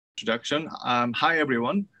introduction. Hi,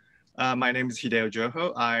 everyone. My name is Hideo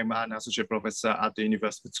Joho. I'm an associate professor at the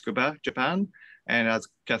University of Tsukuba, Japan. And as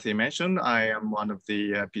Kathy mentioned, I am one of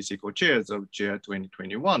the PC co-chairs of JIA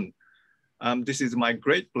 2021. This is my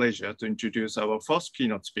great pleasure to introduce our first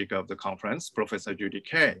keynote speaker of the conference, Professor Judy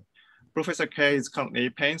Kay. Professor Kay is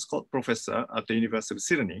currently Payne Scott Professor at the University of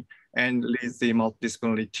Sydney and leads the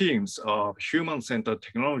multidisciplinary teams of Human-Centered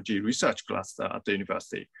Technology Research Cluster at the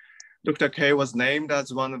university. Dr. Kay was named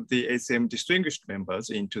as one of the ACM Distinguished Members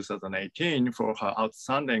in 2018 for her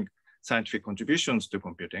outstanding scientific contributions to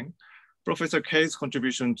computing. Professor Kay's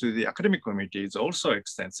contribution to the academic community is also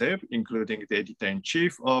extensive, including the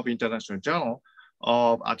editor-in-chief of International Journal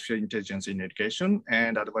of Artificial Intelligence in Education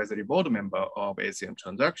and advisory board member of ACM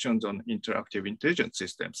Transactions on Interactive Intelligence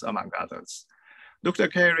Systems, among others. Dr.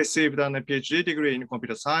 Kay received a PhD degree in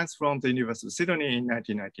computer science from the University of Sydney in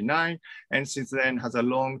 1999, and since then has a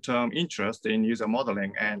long-term interest in user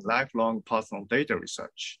modeling and lifelong personal data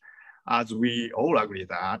research. As we all agree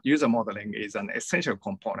that user modeling is an essential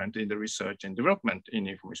component in the research and development in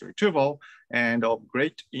information retrieval and of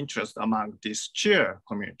great interest among this chair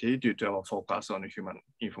community due to our focus on human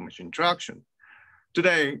information interaction.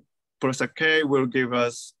 Today, Professor Kay will give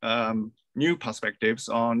us new perspectives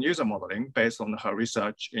on user modeling based on her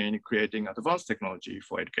research in creating advanced technology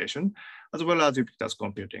for education, as well as ubiquitous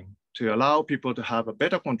computing, to allow people to have a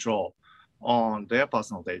better control on their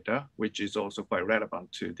personal data, which is also quite relevant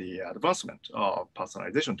to the advancement of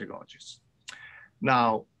personalization technologies.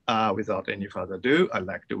 Now, without any further ado, I'd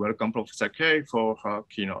like to welcome Professor Kay for her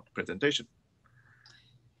keynote presentation.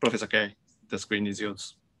 Professor Kay, the screen is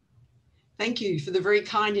yours. Thank you for the very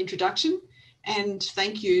kind introduction, and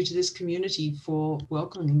thank you to this community for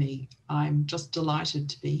welcoming me. I'm just delighted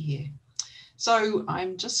to be here. So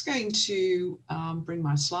I'm just going to bring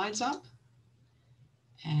my slides up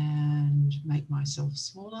and make myself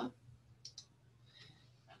smaller.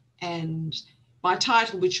 And my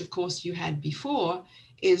title, which of course you had before,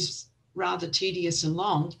 is rather tedious and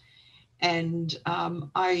long. And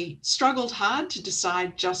I struggled hard to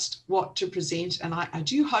decide just what to present. And I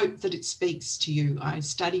do hope that it speaks to you. I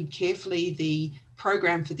studied carefully the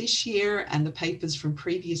program for this year and the papers from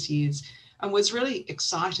previous years and was really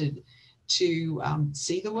excited to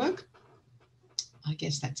see the work. I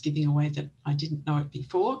guess that's giving away that I didn't know it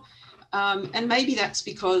before. And maybe that's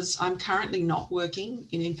because I'm currently not working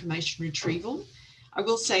in information retrieval. I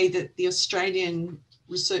will say that the Australian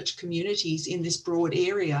research communities in this broad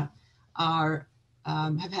area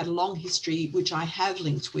have had a long history, which I have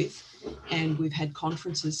linked with, and we've had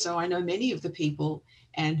conferences. So I know many of the people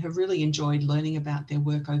and have really enjoyed learning about their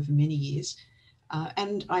work over many years.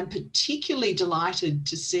 And I'm particularly delighted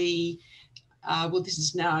to see well, this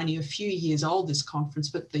is now only a few years old, this conference,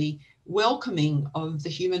 but the welcoming of the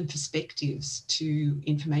human perspectives to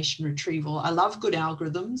information retrieval. I love good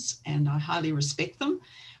algorithms and I highly respect them,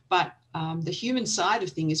 but the human side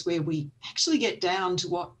of things is where we actually get down to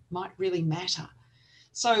what might really matter.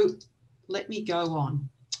 So let me go on.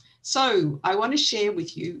 So I want to share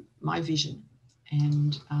with you my vision,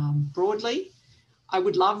 and broadly, I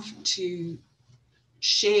would love to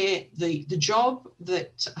share the job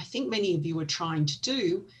that I think many of you are trying to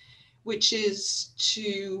do, which is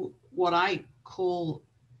to what I call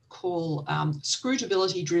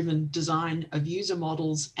scrutability-driven design of user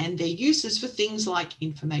models and their uses for things like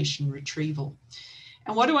information retrieval.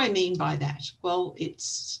 And what do I mean by that? Well,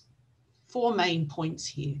 it's four main points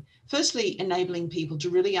here. Firstly, enabling people to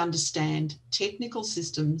really understand technical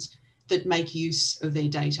systems that make use of their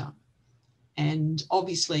data. And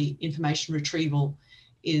obviously, information retrieval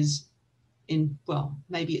is well,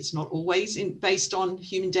 maybe it's not always based on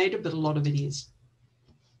human data, but a lot of it is.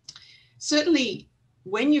 Certainly,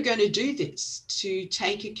 when you're going to do this, to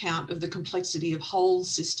take account of the complexity of whole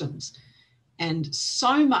systems, and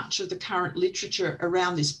so much of the current literature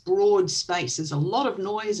around this broad space, there's a lot of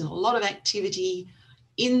noise and a lot of activity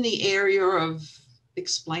in the area of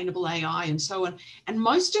explainable AI and so on. And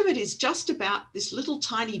most of it is just about this little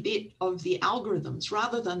tiny bit of the algorithms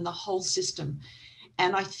rather than the whole system.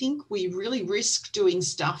 And I think we really risk doing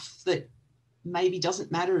stuff that maybe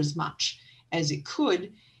doesn't matter as much as it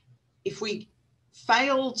could if we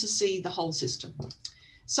fail to see the whole system.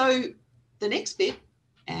 So the next bit,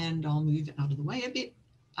 and I'll move out of the way a bit,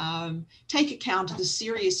 take account of the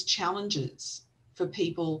serious challenges for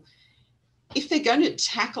people if they're going to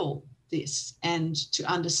tackle this and to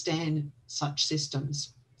understand such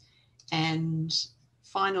systems. And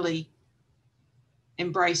finally,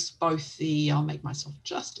 embrace both the, I'll make myself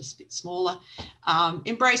just a bit smaller,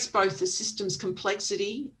 embrace both the system's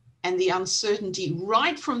complexity and the uncertainty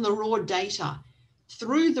right from the raw data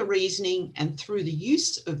through the reasoning and through the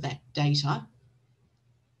use of that data,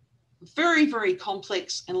 very, very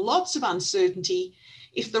complex and lots of uncertainty.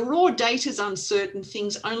 If the raw data is uncertain,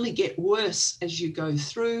 things only get worse as you go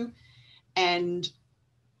through. And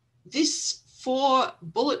this 4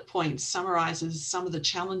 bullet points summarizes some of the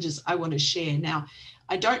challenges I want to share. Now,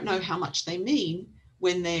 I don't know how much they mean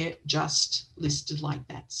when they're just listed like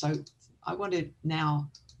that. So I want to now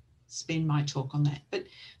spend my talk on that. But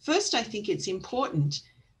first, I think it's important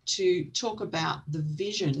to talk about the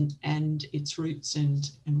vision and its roots and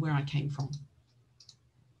where I came from.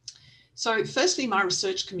 So firstly, my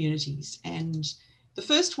research communities. And the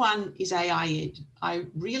first one is AI Ed. I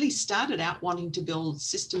really started out wanting to build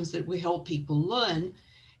systems that would help people learn.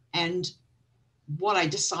 And what I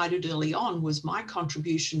decided early on was my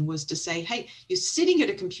contribution was to say, hey, you're sitting at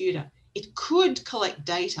a computer. It could collect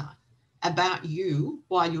data about you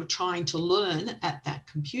while you're trying to learn at that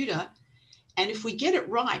computer. And if we get it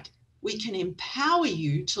right, we can empower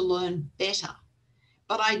you to learn better.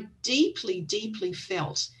 But I deeply, deeply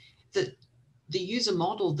felt that the user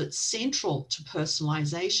model that's central to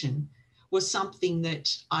personalization was something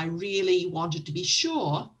that I really wanted to be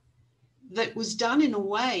sure that was done in a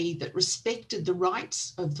way that respected the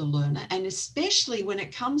rights of the learner. And especially when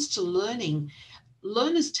it comes to learning,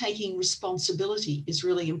 learners taking responsibility is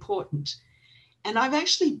really important. And I've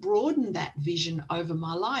actually broadened that vision over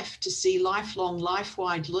my life to see lifelong,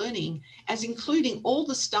 life-wide learning as including all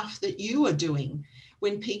the stuff that you are doing.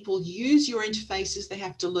 When people use your interfaces, they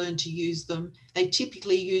have to learn to use them. They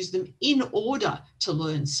typically use them in order to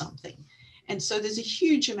learn something. And so there's a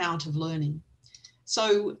huge amount of learning.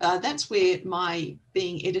 So that's where my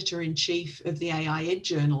being editor-in-chief of the AI Ed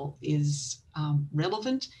Journal is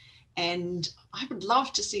relevant. And I would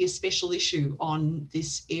love to see a special issue on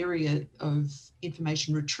this area of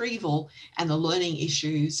information retrieval and the learning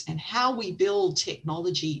issues and how we build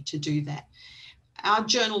technology to do that. Our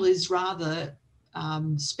journal is rather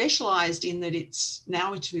specialized in that it's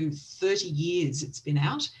now into 30 years it's been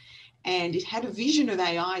out, and it had a vision of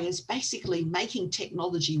AI as basically making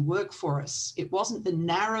technology work for us. It wasn't the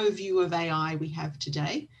narrow view of AI we have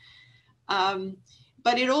today,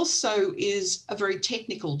 but it also is a very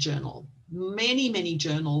technical journal. Many, many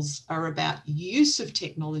journals are about use of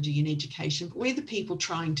technology in education, but we're the people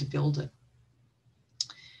trying to build it.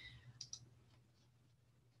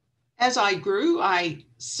 As I grew, I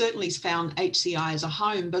certainly found HCI as a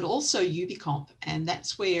home, but also Ubicomp, and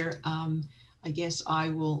that's where I guess I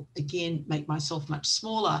will again make myself much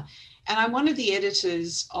smaller. And I'm one of the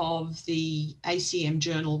editors of the ACM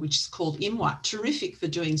journal, which is called IMWA, terrific for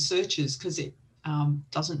doing searches because it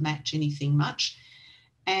doesn't match anything much.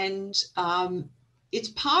 And it's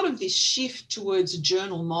part of this shift towards a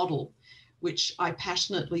journal model, which I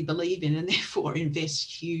passionately believe in and therefore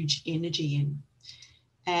invest huge energy in.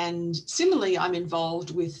 And similarly, I'm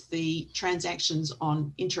involved with the transactions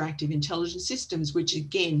on interactive intelligent systems, which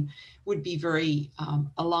again would be very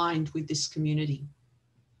aligned with this community.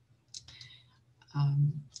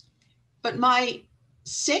 But my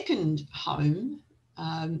second home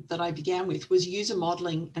that I began with was user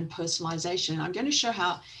modeling and personalization. I'm going to show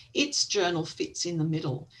how its journal fits in the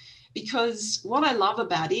middle, because what I love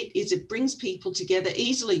about it is it brings people together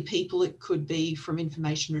easily. People, it could be from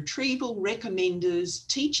information retrieval, recommenders,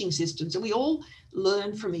 teaching systems, and we all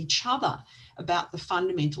learn from each other about the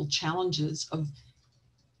fundamental challenges of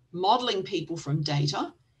modeling people from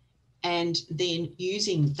data and then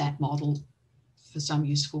using that model for some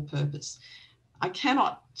useful purpose. I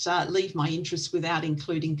cannot leave my interests without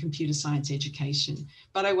including computer science education,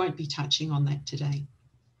 but I won't be touching on that today.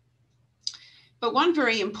 But one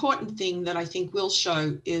very important thing that I think will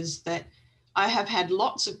show is that I have had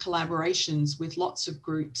lots of collaborations with lots of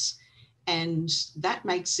groups, and that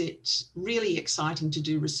makes it really exciting to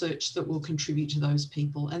do research that will contribute to those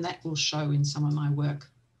people, and that will show in some of my work.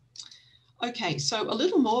 Okay, so a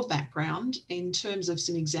little more background in terms of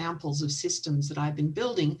some examples of systems that I've been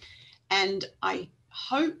building, and I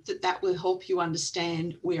hope that that will help you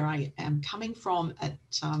understand where I am coming from at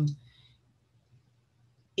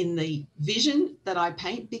in the vision that I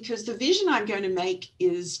paint, because the vision I'm going to make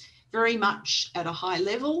is very much at a high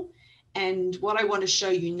level. And what I want to show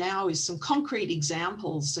you now is some concrete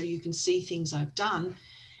examples so you can see things I've done.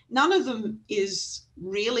 None of them is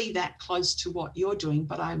really that close to what you're doing,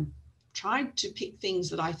 but I'm trying to pick things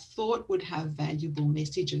that I thought would have valuable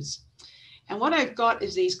messages. And what I've got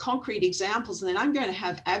is these concrete examples, and then I'm going to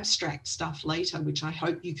have abstract stuff later, which I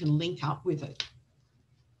hope you can link up with it.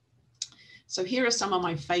 So here are some of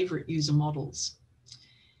my favorite user models.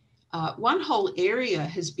 One whole area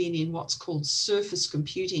has been in what's called surface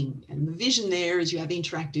computing. And the vision there is you have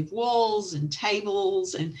interactive walls and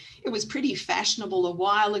tables, and it was pretty fashionable a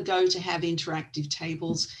while ago to have interactive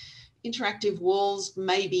tables. Interactive walls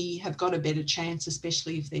maybe have got a better chance,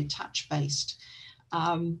 especially if they're touch-based.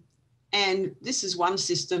 And this is one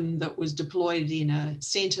system that was deployed in a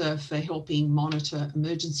centre for helping monitor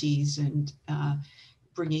emergencies and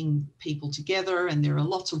bringing people together, and there are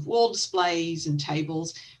lots of wall displays and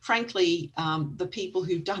tables. Frankly, the people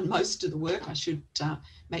who've done most of the work, I should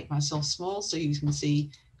make myself small so you can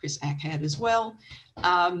see Chris Ackhat as well.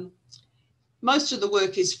 Most of the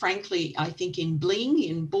work is frankly, I think, in Bling,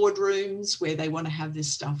 in boardrooms where they want to have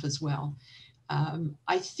this stuff as well.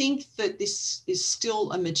 I think that this is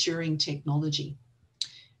still a maturing technology.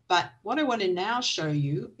 But what I want to now show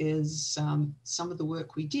you is some of the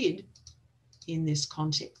work we did in this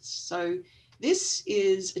context. So this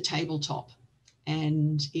is a tabletop,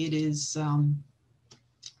 and it is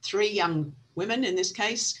 3 young women in this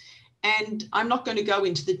case. And I'm not going to go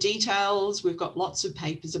into the details. We've got lots of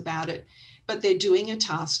papers about it, but they're doing a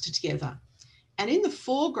task together. And in the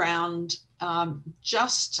foreground,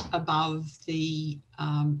 just above the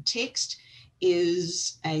text,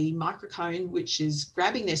 is a microphone which is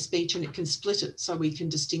grabbing their speech, and it can split it so we can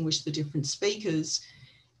distinguish the different speakers.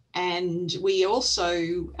 And we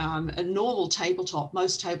also, a normal tabletop,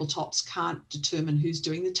 most tabletops can't determine who's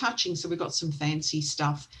doing the touching. So we've got some fancy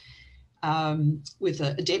stuff with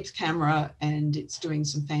a depth camera, and it's doing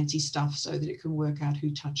some fancy stuff so that it can work out who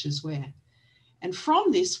touches where. And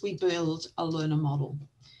from this, we build a learner model.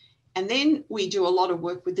 And then we do a lot of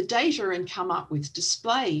work with the data and come up with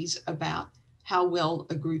displays about how well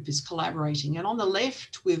a group is collaborating. And on the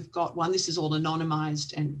left, we've got one, this is all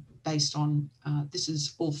anonymized and based on, this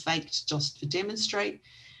is all faked just to demonstrate.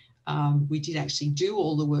 We did actually do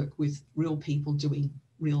all the work with real people doing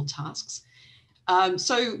real tasks.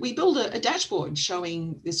 So we build a dashboard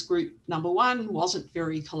showing this group number 1 wasn't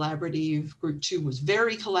very collaborative, group 2 was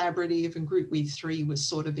very collaborative, and group 3 was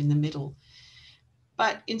sort of in the middle.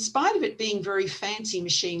 But in spite of it being very fancy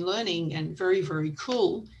machine learning and very, very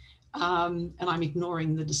cool, and I'm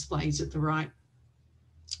ignoring the displays at the right,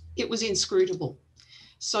 it was inscrutable.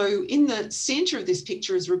 So in the center of this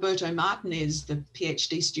picture is Roberto Martinez, the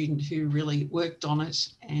PhD student who really worked on it.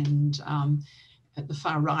 And at the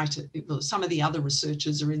far right, some of the other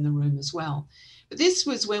researchers are in the room as well. But this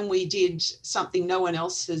was when we did something no one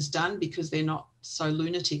else has done because they're not so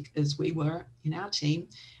lunatic as we were in our team.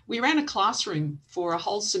 We ran a classroom for a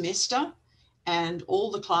whole semester, and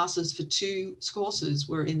all the classes for 2 courses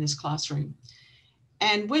were in this classroom.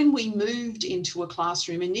 And when we moved into a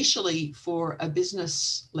classroom initially for a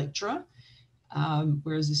business lecturer,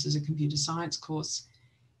 whereas this is a computer science course,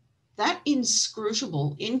 that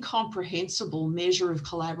inscrutable, incomprehensible measure of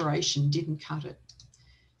collaboration didn't cut it.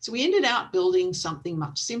 So we ended up building something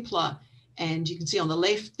much simpler. And you can see on the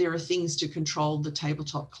left, there are things to control the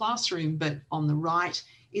tabletop classroom, but on the right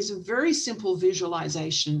is a very simple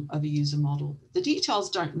visualization of a user model. The details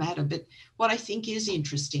don't matter, but what I think is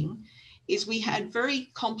interesting is we had very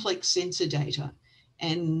complex sensor data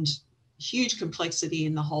and huge complexity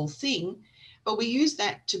in the whole thing, but we used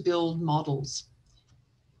that to build models.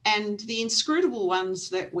 And the inscrutable ones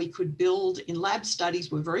that we could build in lab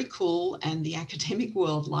studies were very cool, and the academic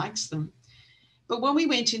world likes them. But when we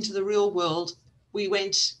went into the real world, we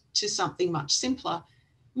went to something much simpler,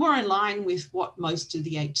 more in line with what most of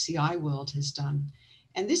the HCI world has done.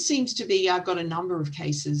 And this seems to be, I've got a number of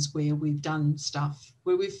cases where we've done stuff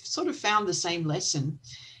where we've sort of found the same lesson.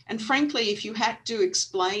 And frankly, if you had to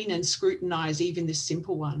explain and scrutinize even this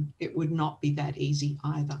simple one, it would not be that easy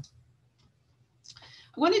either.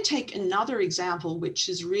 I want to take another example, which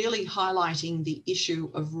is really highlighting the issue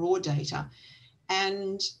of raw data.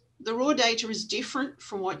 And the raw data is different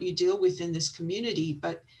from what you deal with in this community,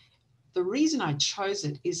 but the reason I chose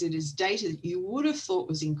it is data that you would have thought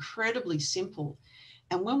was incredibly simple.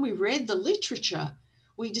 And when we read the literature,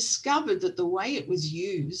 we discovered that the way it was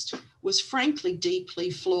used was frankly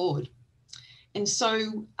deeply flawed. And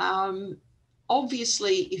so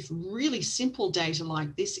obviously, if really simple data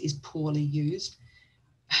like this is poorly used,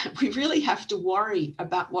 we really have to worry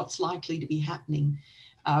about what's likely to be happening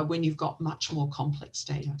when you've got much more complex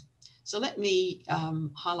data. So let me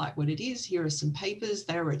highlight what it is. Here are some papers.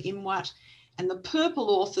 They're at IMWAT. And the purple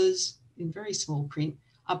authors, in very small print,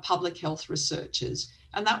 are public health researchers.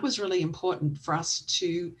 And that was really important for us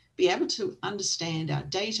to be able to understand our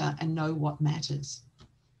data and know what matters.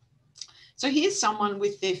 So here's someone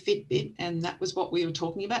with their Fitbit, and that was what we were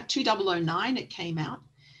talking about. 2009, it came out,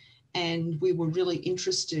 and we were really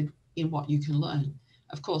interested in what you can learn.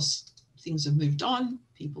 Of course, things have moved on.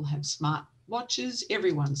 People have smart watches.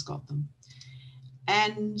 Everyone's got them.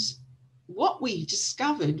 And what we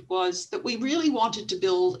discovered was that we really wanted to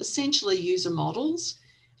build essentially user models.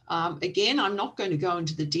 Again, I'm not going to go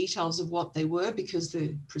into the details of what they were because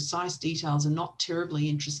the precise details are not terribly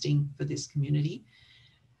interesting for this community.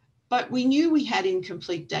 But we knew we had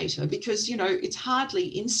incomplete data because, you know, it's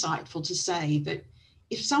hardly insightful to say that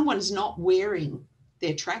if someone's not wearing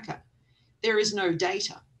their tracker, there is no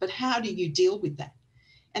data. But how do you deal with that?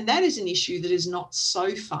 And that is an issue that is not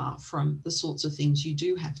so far from the sorts of things you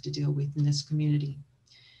do have to deal with in this community.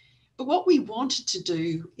 But what we wanted to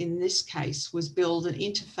do in this case was build an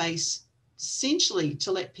interface essentially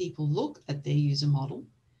to let people look at their user model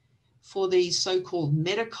for these so-called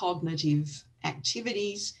metacognitive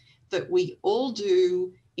activities that we all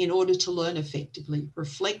do in order to learn effectively,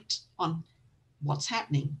 reflect on what's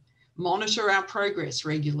happening, monitor our progress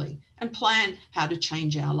regularly, and plan how to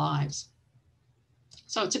change our lives.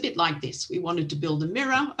 So it's a bit like this. We wanted to build a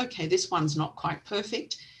mirror. Okay, this one's not quite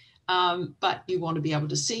perfect, but you want to be able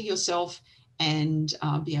to see yourself and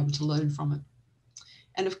be able to learn from it.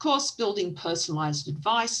 And of course, building personalized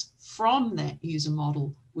advice from that user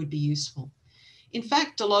model would be useful. In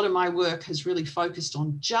fact, a lot of my work has really focused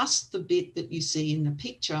on just the bit that you see in the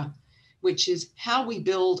picture, which is how we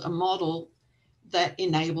build a model that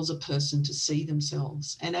enables a person to see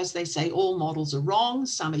themselves. And as they say, all models are wrong,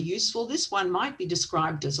 some are useful. This one might be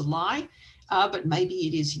described as a lie, but maybe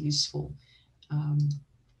it is useful.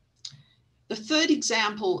 The third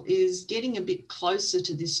example is getting a bit closer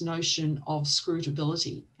to this notion of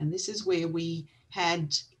scrutability. And this is where we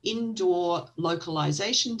had indoor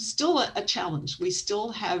localization, still a challenge. We still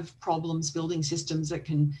have problems building systems that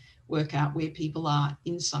can work out where people are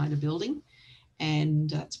inside a building.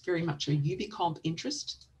 And it's very much a ubicomp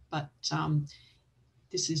interest, but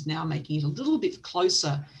this is now making it a little bit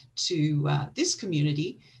closer to this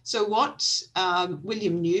community. So what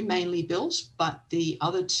William New mainly built, but the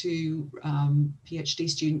other two PhD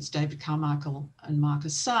students, David Carmichael and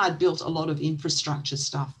Marcus Sard, built a lot of infrastructure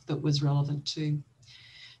stuff that was relevant too.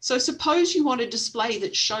 So suppose you want a display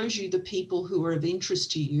that shows you the people who are of interest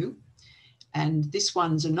to you. And this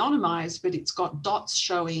one's anonymized, but it's got dots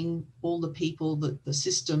showing all the people that the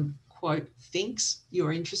system, quote, thinks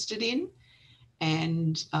you're interested in.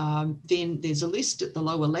 And then there's a list at the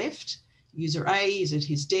lower left. User A is at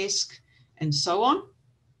his desk and so on.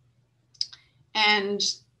 And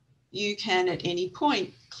you can at any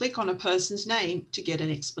point click on a person's name to get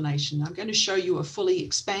an explanation. I'm going to show you a fully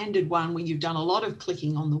expanded one where you've done a lot of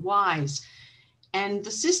clicking on the whys. And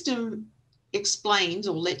the system explains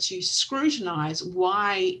or lets you scrutinize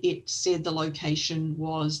why it said the location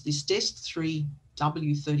was this desk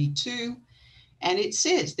 3W32. And it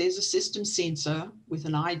says there's a system sensor with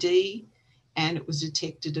an ID and it was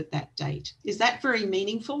detected at that date. Is that very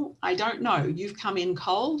meaningful? I don't know. You've come in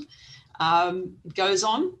cold. It goes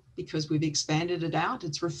on because we've expanded it out.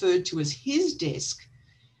 It's referred to as his desk.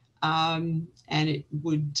 And it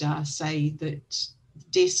would say that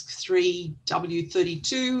desk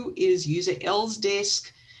 3W32 is user L's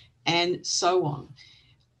desk and so on.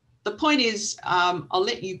 The point is, I'll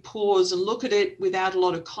let you pause and look at it without a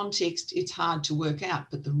lot of context. It's hard to work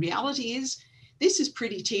out, but the reality is this is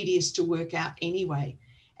pretty tedious to work out anyway.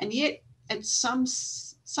 And yet at some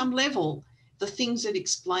level, the things it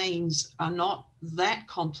explains are not that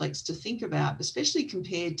complex to think about, especially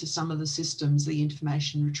compared to some of the systems the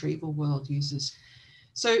information retrieval world uses.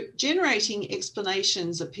 So generating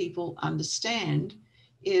explanations that people understand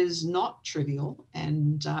is not trivial,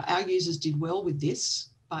 and our users did well with this,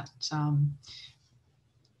 but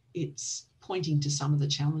it's pointing to some of the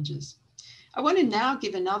challenges. I want to now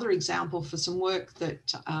give another example for some work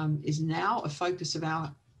that is now a focus of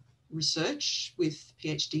our research with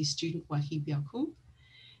PhD student Wahib Yaqub.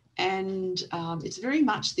 And it's very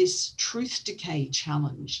much this truth decay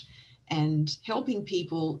challenge and helping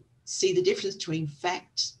people see the difference between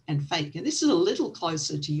fact and fake. And this is a little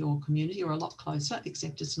closer to your community, or a lot closer,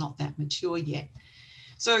 except it's not that mature yet.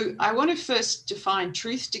 So I want to first define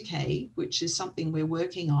truth decay, which is something we're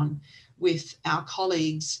working on with our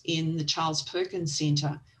colleagues in the Charles Perkins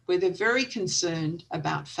Centre, where they're very concerned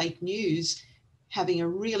about fake news having a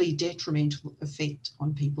really detrimental effect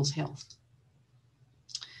on people's health.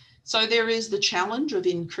 So there is the challenge of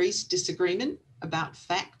increased disagreement about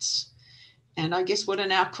facts, and I guess what are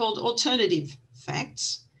now called alternative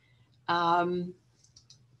facts, blurring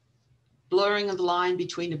of the line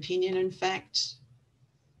between opinion and fact,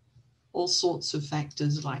 all sorts of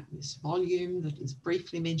factors like this volume that is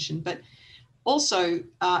briefly mentioned, but also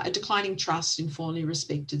a declining trust in formally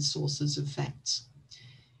respected sources of facts.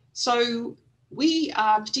 So we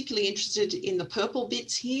are particularly interested in the purple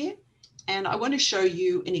bits here, and I want to show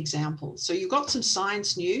you an example. So you've got some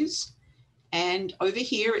science news, and over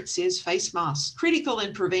here it says face masks, critical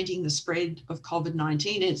in preventing the spread of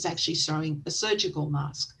COVID-19, and it's actually showing a surgical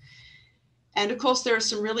mask. And of course, there are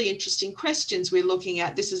some really interesting questions we're looking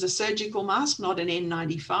at. This is a surgical mask, not an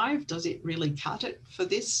N95. Does it really cut it for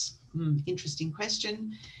this? Interesting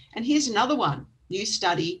question. And here's another one. New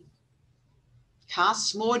study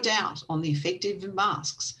casts more doubt on the effectiveness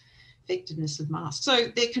of masks. So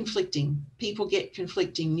they're conflicting. People get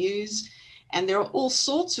conflicting news. And there are all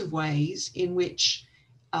sorts of ways in which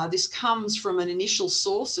this comes from an initial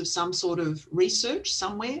source of some sort of research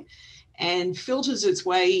somewhere and filters its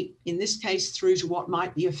way, in this case, through to what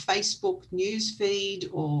might be a Facebook news feed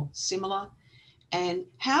or similar. And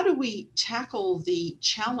how do we tackle the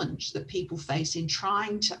challenge that people face in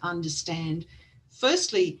trying to understand,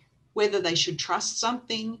 firstly, whether they should trust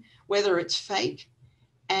something, whether it's fake,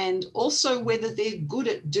 and also whether they're good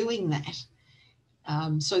at doing that.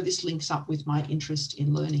 So this links up with my interest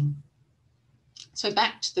in learning. So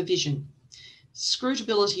back to the vision.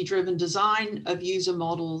 Scrutability-driven design of user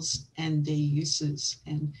models and their uses.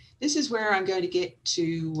 And this is where I'm going to get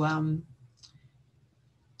to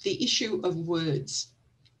the issue of words.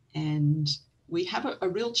 And we have a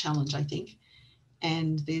real challenge, I think.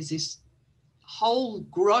 And there's this whole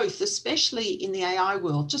growth, especially in the AI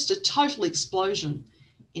world, just a total explosion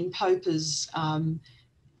in POPAs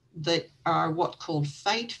that are what called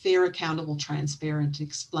FATE, fair, accountable, transparent,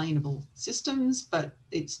 explainable systems, but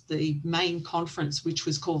it's the main conference which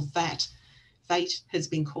was called FAT. FATE has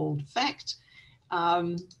been called FACT.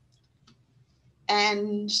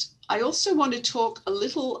 And I also want to talk a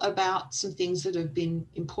little about some things that have been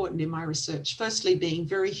important in my research. Firstly, being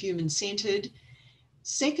very human-centered.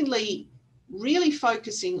 Secondly, really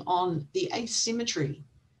focusing on the asymmetry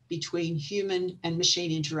between human and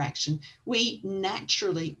machine interaction. We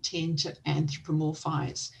naturally tend to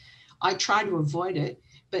anthropomorphize. I try to avoid it,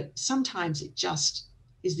 but sometimes it just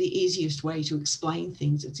is the easiest way to explain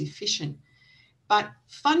things. It's efficient. But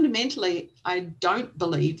fundamentally, I don't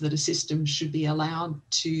believe that a system should be allowed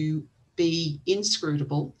to be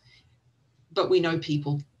inscrutable, but we know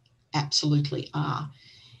people absolutely are.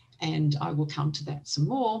 And I will come to that some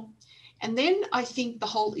more. And then I think the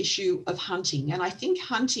whole issue of hunting, and I think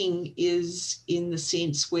hunting is in the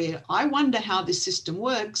sense where I wonder how this system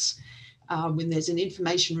works when there's an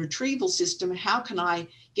information retrieval system. How can I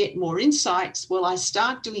get more insights? Well, I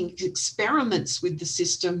start doing experiments with the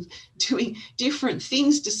system, doing different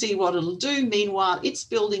things to see what it'll do. Meanwhile, it's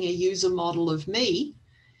building a user model of me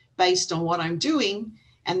based on what I'm doing.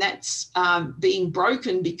 And that's being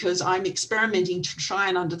broken because I'm experimenting to try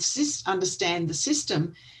and understand the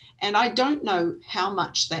system. And I don't know how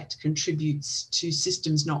much that contributes to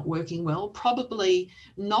systems not working well. Probably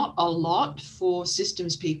not a lot for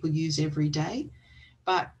systems people use every day,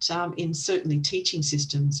 but in certainly teaching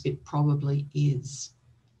systems, it probably is.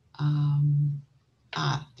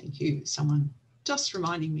 Thank you. Someone just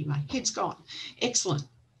reminding me, my head's gone. Excellent.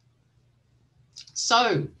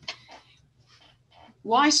 So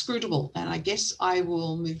why Scrutable? And I guess I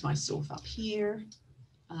will move myself up here.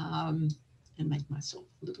 And make myself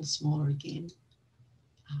a little smaller again,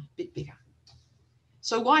 a bit bigger.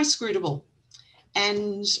 So why Scrutable?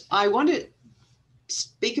 And I want to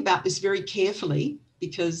speak about this very carefully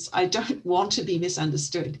because I don't want to be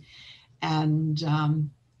misunderstood. And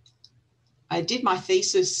I did my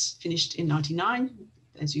thesis, finished in 99,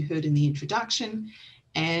 as you heard in the introduction.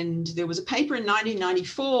 And there was a paper in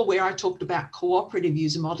 1994 where I talked about cooperative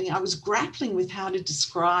user modeling. I was grappling with how to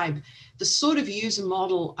describe the sort of user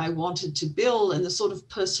model I wanted to build and the sort of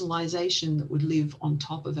personalization that would live on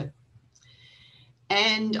top of it.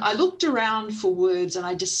 And I looked around for words and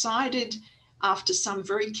I decided after some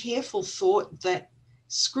very careful thought that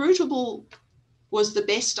Scrutable was the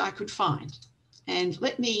best I could find. And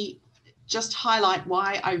let me just highlight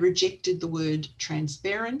why I rejected the word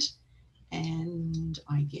transparent. And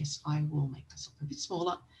I guess I will make myself a bit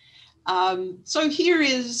smaller. So here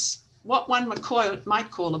is what one might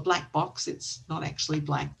call a black box. It's not actually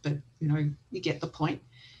black, but you get the point.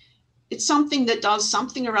 It's something that does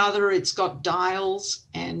something or other. It's got dials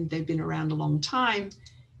and they've been around a long time.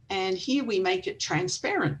 And here we make it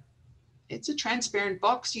transparent. It's a transparent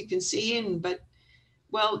box you can see in, but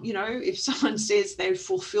well, if someone says they've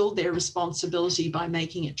fulfilled their responsibility by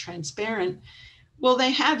making it transparent, well,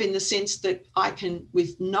 they have, in the sense that I can,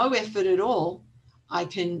 with no effort at all, I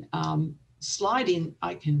can slide in,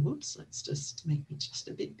 whoops, let's just make it just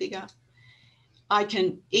a bit bigger. I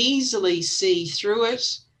can easily see through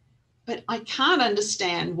it, but I can't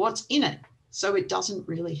understand what's in it. So it doesn't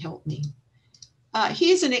really help me.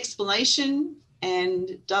 Here's an explanation,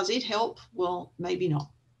 and does it help? Well, maybe not.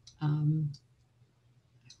 I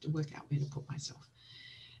have to work out where to put myself.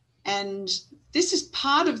 And this is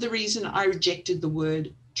part of the reason I rejected the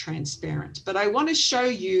word transparent. But I want to show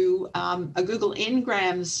you a Google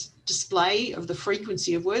Ngrams display of the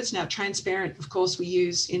frequency of words. Now, transparent, of course, we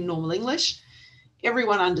use in normal English.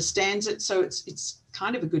 Everyone understands it, so it's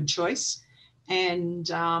kind of a good choice. And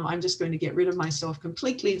I'm just going to get rid of myself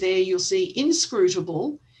completely there. You'll see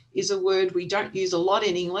inscrutable is a word we don't use a lot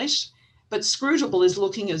in English, but scrutable is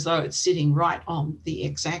looking as though it's sitting right on the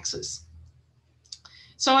x-axis.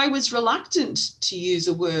 So I was reluctant to use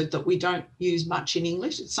a word that we don't use much in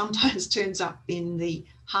English. It sometimes turns up in the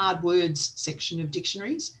hard words section of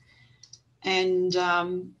dictionaries. And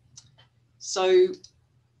so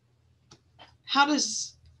how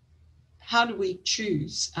do we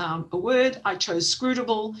choose a word? I chose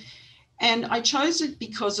scrutable, and I chose it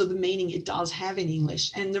because of the meaning it does have in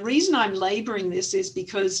English. And the reason I'm laboring this is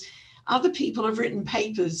because other people have written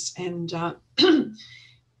papers and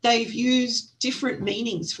they've used different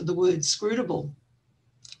meanings for the word scrutable,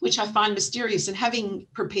 which I find mysterious. And having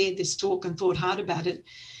prepared this talk and thought hard about it,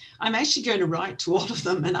 I'm actually going to write to all of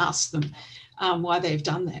them and ask them why they've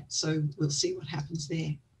done that. So we'll see what happens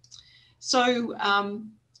there. So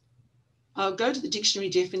I'll go to the dictionary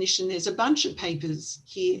definition. There's a bunch of papers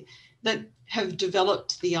here that have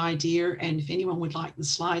developed the idea. And if anyone would like the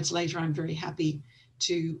slides later, I'm very happy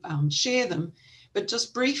to share them. But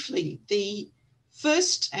just briefly, the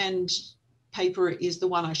first paper is the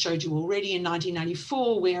one I showed you already in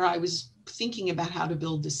 1994, where I was thinking about how to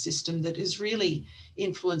build this system that has really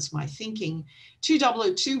influenced my thinking.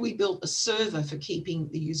 2002, we built a server for keeping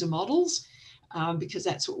the user models because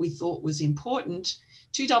that's what we thought was important.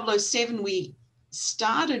 2007, we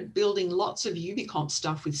started building lots of Ubicomp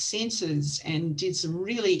stuff with sensors and did some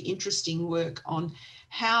really interesting work on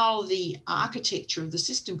how the architecture of the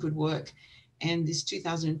system could work. And this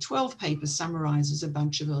 2012 paper summarizes a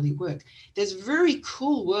bunch of early work. There's very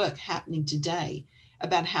cool work happening today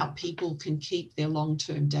about how people can keep their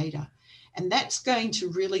long-term data. And that's going to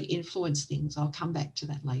really influence things. I'll come back to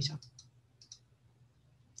that later.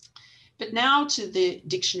 But now to the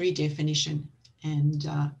dictionary definition. And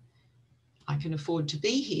I can afford to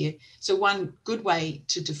be here. So one good way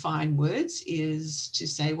to define words is to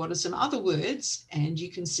say, what are some other words? And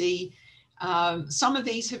you can see some of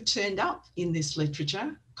these have turned up in this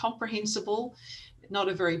literature. Comprehensible, not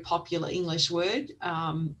a very popular English word.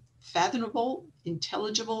 Fathomable,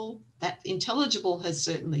 intelligible, that intelligible has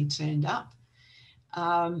certainly turned up.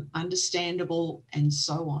 Understandable, and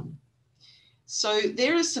so on. So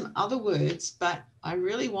there are some other words, but I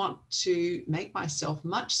really want to make myself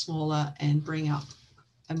much smaller and bring up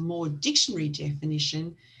a more dictionary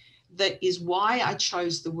definition. That is why I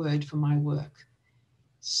chose the word for my work.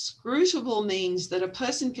 Scrutable means that a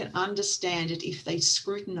person can understand it if they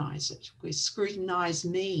scrutinize it, where scrutinize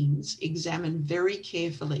means examine very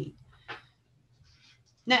carefully.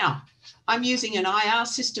 Now, I'm using an IR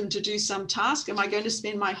system to do some task. Am I going to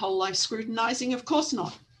spend my whole life scrutinizing? Of course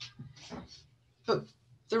not. But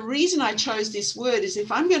the reason I chose this word is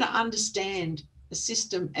if I'm going to understand a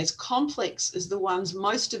system as complex as the ones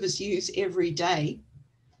most of us use every day,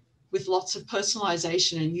 with lots of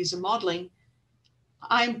personalization and user modeling,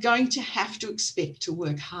 I'm going to have to expect to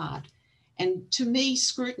work hard. And to me,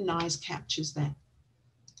 scrutinize captures that.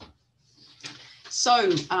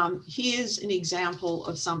 So here's an example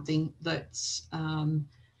of something that's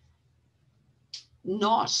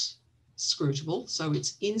not scrutable. So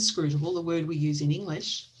it's inscrutable, the word we use in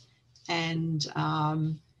English. And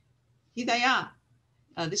here they are.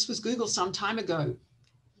 This was Google some time ago.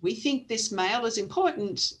 We think this mail is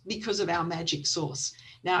important because of our magic source.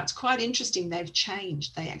 Now, it's quite interesting. They've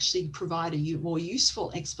changed. They actually provide a more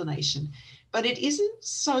useful explanation. But it isn't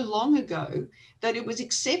so long ago that it was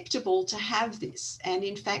acceptable to have this. And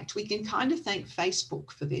in fact, we can kind of thank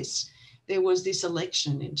Facebook for this. There was this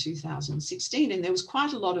election in 2016, and there was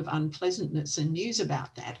quite a lot of unpleasantness and news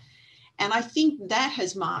about that. And I think that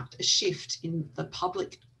has marked a shift in the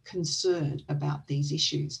public concern about these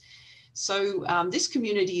issues. So this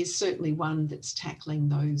community is certainly one that's tackling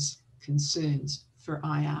those concerns for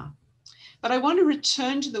IR. But I want to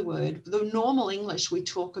return to the word. The normal English, we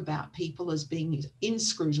talk about people as being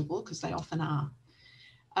inscrutable, because they often are,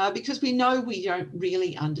 because we know we don't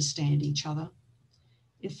really understand each other.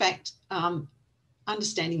 In fact,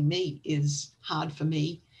 understanding me is hard for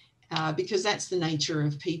me because that's the nature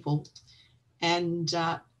of people. And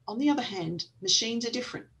on the other hand, machines are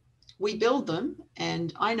different. We build them,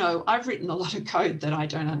 and I know I've written a lot of code that I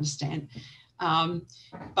don't understand,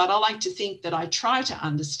 but I like to think that I try to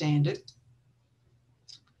understand it.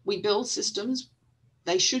 we build systems.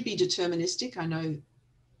 They should be deterministic. I know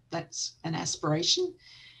that's an aspiration.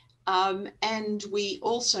 And we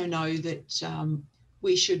also know that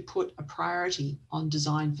we should put a priority on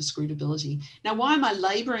design for scrutability. Now, why am I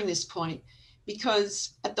laboring this point?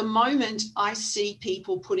 Because at the moment, I see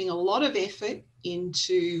people putting a lot of effort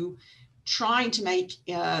into trying to make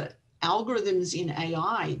algorithms in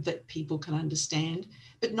AI that people can understand,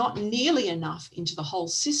 but not nearly enough into the whole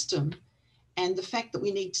system, and the fact that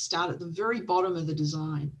we need to start at the very bottom of the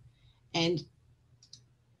design. And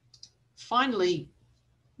finally,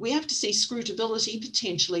 we have to see scrutability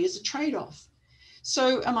potentially as a trade-off.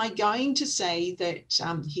 So am I going to say that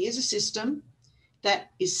here's a system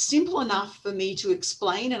that is simple enough for me to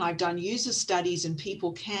explain, and I've done user studies and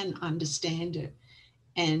people can understand it.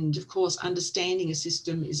 And of course, understanding a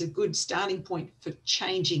system is a good starting point for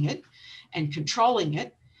changing it and controlling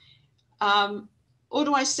it. Or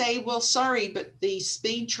do I say, well, sorry, but the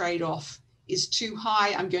speed trade-off is too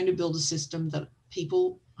high. I'm going to build a system that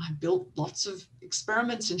I've built lots of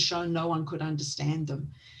experiments and shown no one could understand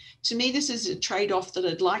them. To me, this is a trade-off that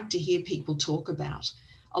I'd like to hear people talk about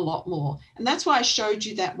a lot more. And that's why I showed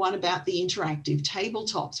you that one about the interactive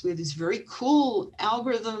tabletops, where this very cool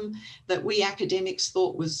algorithm that we academics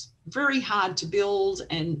thought was very hard to build,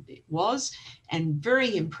 and it was, and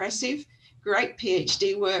very impressive, great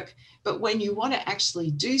PhD work. But when you want to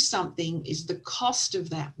actually do something, is the cost of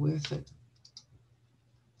that worth it?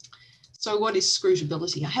 So what is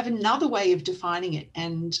scrutability? I have another way of defining it,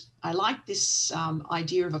 and I like this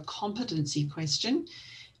idea of a competency question.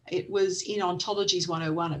 It was in Ontologies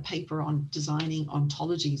 101, a paper on designing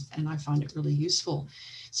ontologies, and I find it really useful.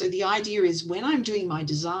 So the idea is, when I'm doing my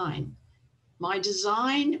design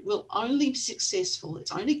will only be successful,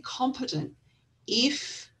 it's only competent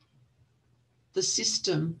if the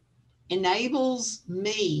system enables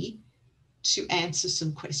me to answer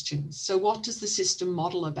some questions. So what does the system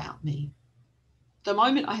model about me? At the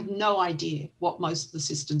moment, I have no idea what most of the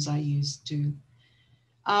systems I use do.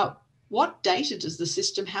 What data does the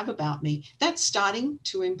system have about me? That's starting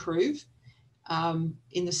to improve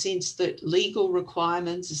in the sense that legal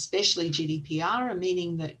requirements, especially GDPR, are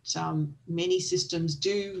meaning that many systems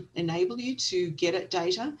do enable you to get at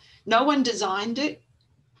data. No one designed it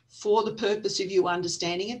for the purpose of you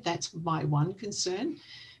understanding it. That's my one concern,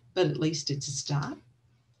 but at least it's a start.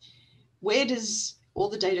 Where does all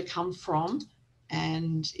the data come from?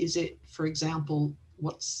 And is it, for example,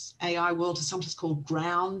 what's AI world is sometimes called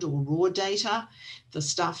ground or raw data, the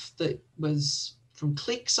stuff that was from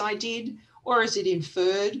clicks I did, or is it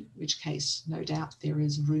inferred, in which case, no doubt, there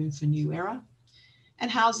is room for new error? And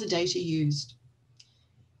how's the data used?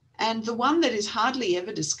 And the one that is hardly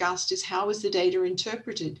ever discussed is, how is the data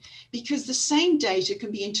interpreted? Because the same data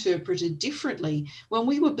can be interpreted differently. When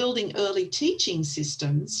we were building early teaching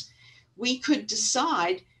systems, we could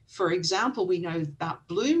decide, for example, we know about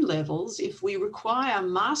bloom levels. If we require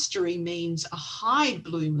mastery means a high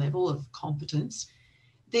bloom level of competence,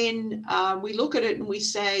 then we look at it and we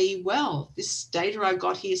say, well, this data I've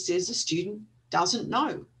got here says the student doesn't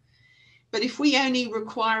know. But if we only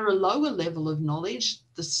require a lower level of knowledge,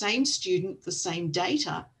 the same student, the same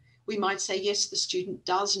data, we might say, yes, the student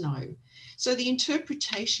does know. So the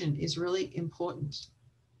interpretation is really important.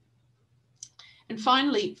 And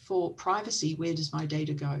finally, for privacy, where does my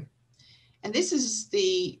data go? And this is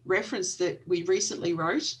the reference that we recently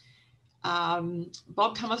wrote.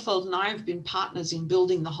 Bob Kummerfeld and I have been partners in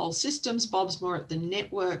building the whole systems. Bob's more at the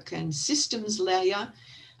network and systems layer.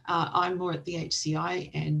 I'm more at the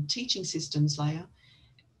HCI and teaching systems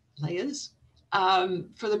layers.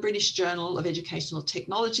 For the British Journal of Educational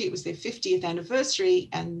Technology, it was their 50th anniversary,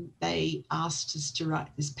 and they asked us to write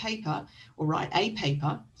this paper, or write a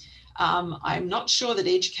paper. I'm not sure that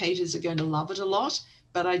educators are going to love it a lot,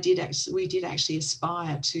 but we did actually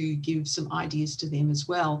aspire to give some ideas to them as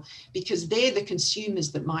well, because they're the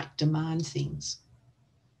consumers that might demand things.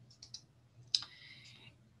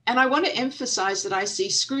 And I want to emphasize that I see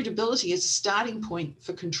scrutability as a starting point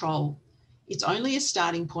for control. It's only a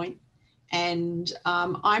starting point. And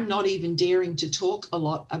I'm not even daring to talk a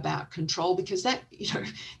lot about control, because that,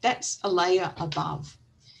 that's a layer above.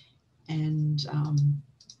 And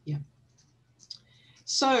yeah.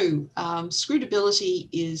 So scrutability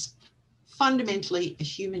is fundamentally a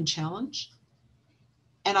human challenge.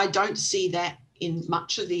 And I don't see that in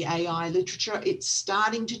much of the AI literature. It's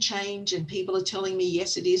starting to change, and people are telling me,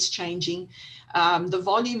 yes, it is changing. The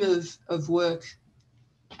volume of work,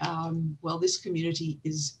 well, this community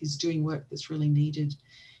is doing work that's really needed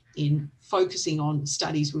in focusing on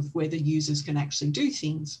studies with whether users can actually do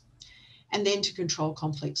things, and then to control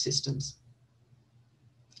complex systems.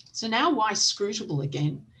 So now, why Scrutable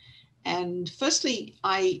again? And firstly,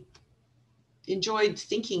 I enjoyed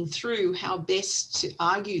thinking through how best to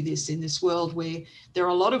argue this in this world where there are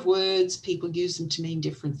a lot of words, people use them to mean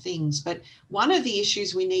different things. But one of the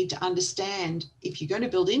issues we need to understand, if you're going to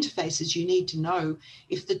build interfaces, you need to know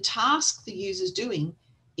if the task the user's doing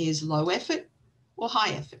is low effort or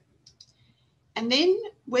high effort. And then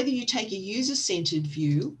whether you take a user-centered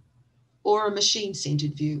view or a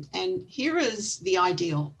machine-centered view. And here is the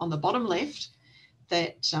ideal on the bottom left,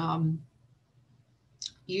 that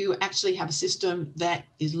you actually have a system that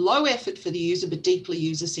is low effort for the user, but deeply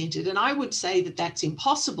user-centered. And I would say that that's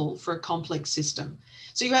impossible for a complex system.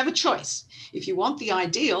 So you have a choice. If you want the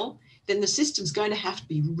ideal, then the system's going to have to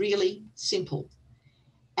be really simple.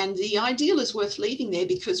 And the ideal is worth leaving there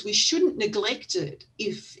because we shouldn't neglect it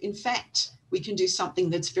if, in fact, we can do something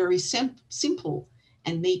that's very simple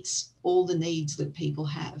and meets all the needs that people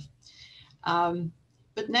have.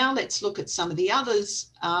 But now let's look at some of the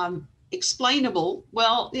others. Explainable,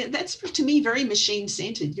 well, that's to me very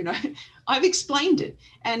machine-centered. You know, I've explained it,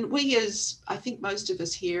 and we, as I think most of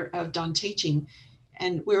us here have done teaching,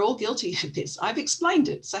 and we're all guilty of this. I've explained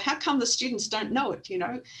it, so how come the students don't know it? You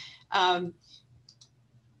know,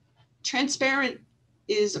 transparent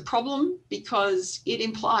is a problem because it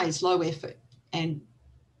implies low effort, and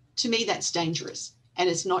to me that's dangerous, and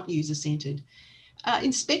it's not user-centered.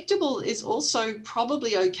 Inspectable is also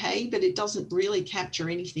probably okay, but it doesn't really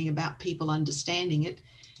capture anything about people understanding it.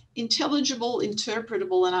 Intelligible,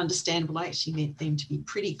 interpretable, and understandable, I actually meant them to be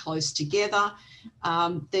pretty close together.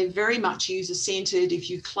 They're very much user-centered. If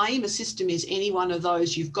you claim a system is any one of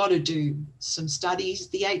those, you've got to do some studies.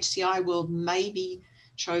 The HCI world maybe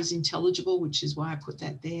chose intelligible, which is why I put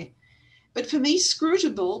that there. But for me,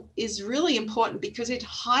 scrutable is really important because it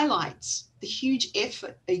highlights the huge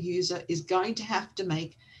effort a user is going to have to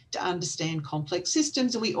make to understand complex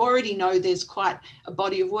systems. And we already know there's quite a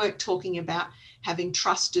body of work talking about having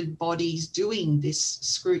trusted bodies doing this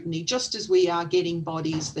scrutiny, just as we are getting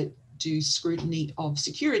bodies that do scrutiny of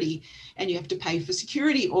security, and you have to pay for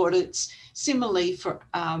security audits. Similarly, for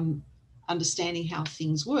understanding how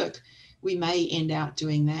things work, we may end up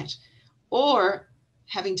doing that. Or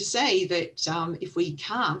having to say that if we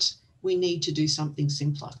can't, we need to do something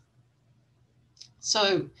simpler.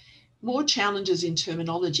 So more challenges in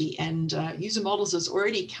terminology, and user models has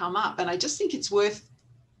already come up, and I just think it's worth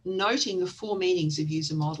noting the 4 meanings of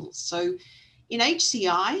user models. So in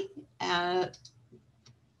HCI, a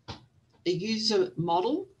user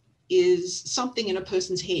model is something in a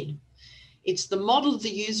person's head. It's the model of the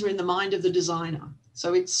user in the mind of the designer.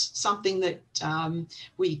 So it's something that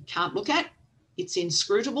we can't look at. It's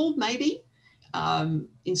inscrutable, maybe.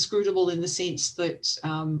 Inscrutable in the sense that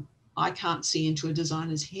I can't see into a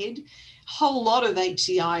designer's head. A whole lot of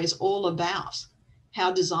HCI is all about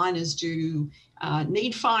how designers do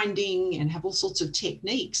need finding and have all sorts of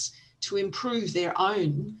techniques to improve their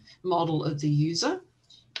own model of the user.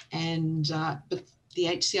 And but the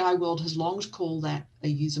HCI world has long called that a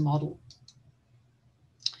user model.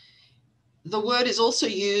 The word is also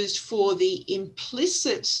used for the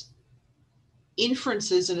implicit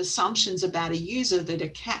inferences and assumptions about a user that are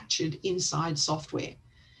captured inside software.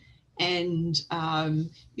 And,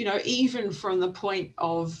 you know, even from the point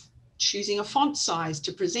of choosing a font size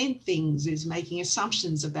to present things is making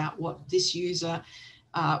assumptions about what this user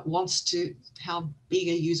wants to, how big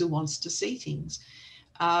a user wants to see things.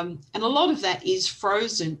 And a lot of that is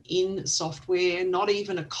frozen in software, not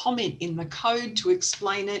even a comment in the code to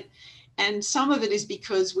explain it. And some of it is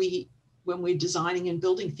because when we're designing and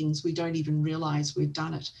building things, we don't even realize we've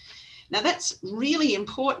done it. Now that's really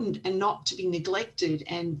important and not to be neglected,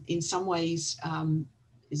 and in some ways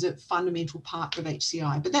is a fundamental part of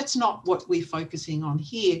HCI, but that's not what we're focusing on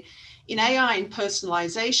here. In AI and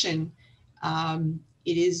personalization,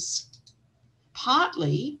 it is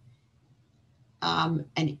partly, and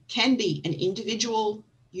it can be an individual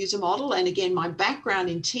user model. And again, my background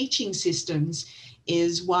in teaching systems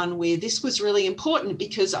is one where this was really important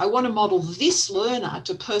because I want to model this learner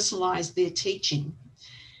to personalize their teaching.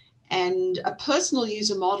 And a personal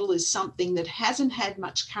user model is something that hasn't had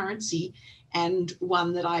much currency, and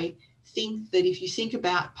one that I think that if you think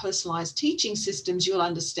about personalized teaching systems, you'll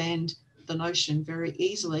understand the notion very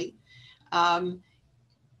easily.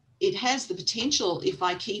 It has the potential, if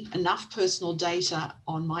I keep enough personal data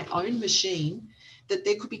on my own machine, that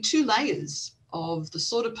there could be 2 layers of the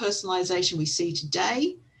sort of personalization we see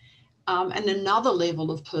today, and another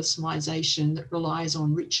level of personalization that relies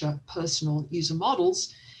on richer personal user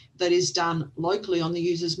models that is done locally on the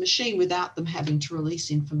user's machine without them having to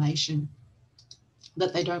release information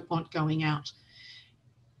that they don't want going out.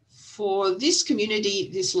 For this community,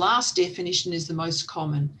 this last definition is the most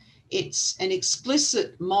common. It's an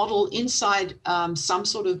explicit model inside some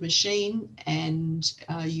sort of machine, and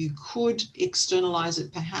you could externalize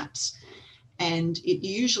it perhaps. And it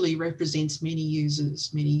usually represents many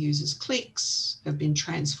users. Many users' clicks have been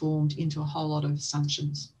transformed into a whole lot of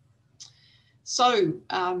assumptions. So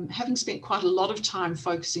having spent quite a lot of time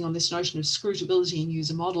focusing on this notion of scrutability in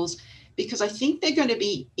user models, because I think they're going to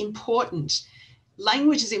be important.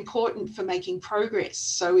 Language is important for making progress.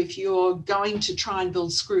 So if you're going to try and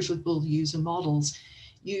build scrutable user models,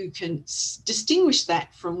 you can distinguish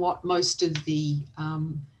that from what most of the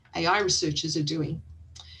AI researchers are doing.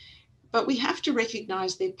 But we have to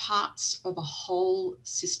recognize they're parts of a whole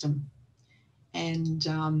system. And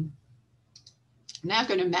now I'm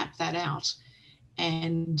going to map that out.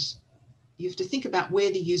 And you have to think about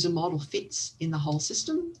where the user model fits in the whole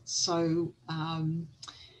system. So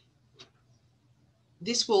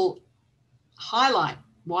this will highlight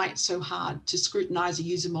why it's so hard to scrutinize a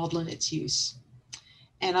user model and its use.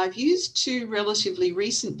 And I've used 2 relatively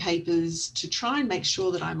recent papers to try and make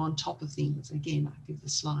sure that I'm on top of things. Again, I'll give the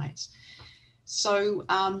slides. So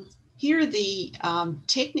here are the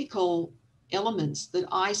technical elements that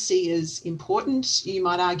I see as important. You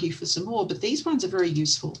might argue for some more, but these ones are very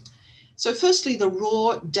useful. So firstly, the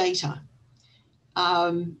raw data.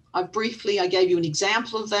 I gave you an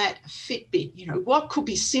example of that. Fitbit, you know, what could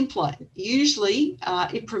be simpler? Usually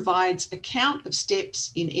it provides a count of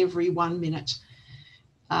steps in every 1 minute.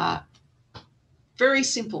 Very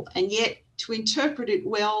simple, and yet to interpret it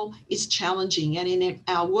well is challenging. And in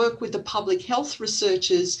our work with the public health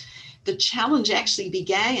researchers, the challenge actually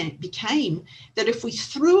became that if we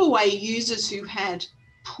threw away users who had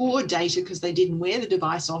poor data because they didn't wear the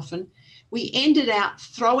device often, we ended up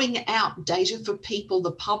throwing out data for people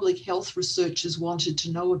the public health researchers wanted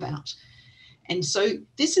to know about. And so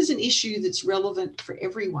this is an issue that's relevant for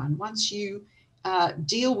everyone. Once you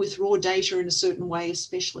deal with raw data in a certain way,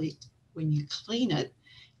 especially when you clean it,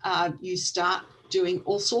 you start doing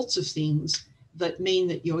all sorts of things that mean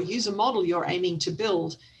that your user model you're aiming to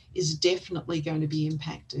build is definitely going to be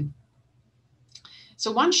impacted.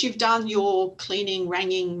 So once you've done your cleaning,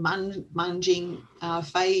 wranging, munging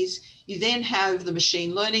phase, you then have the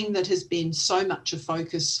machine learning that has been so much a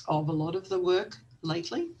focus of a lot of the work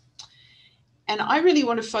lately. And I really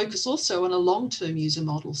want to focus also on a long-term user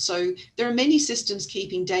model. So there are many systems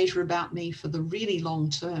keeping data about me for the really long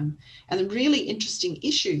term, and the really interesting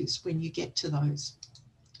issues when you get to those.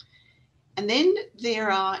 And then there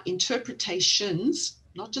are interpretations,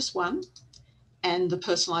 not just one, and the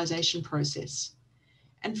personalisation process.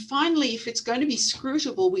 And finally, if it's going to be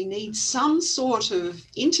scrutable, we need some sort of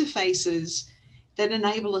interfaces that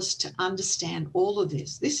enable us to understand all of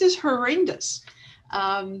this. This is horrendous.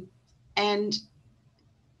 And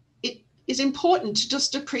it is important to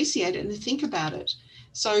just appreciate it and think about it.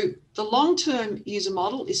 So the long-term user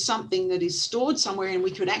model is something that is stored somewhere, and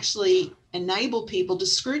we could actually enable people to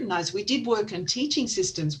scrutinize. We did work on teaching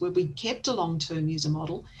systems where we kept a long-term user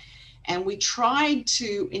model, and we tried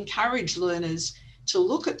to encourage learners to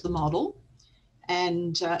look at the model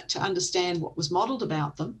and to understand what was modeled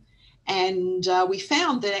about them. And we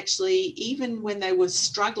found that actually, even when they were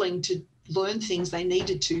struggling to learn things they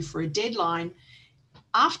needed to for a deadline,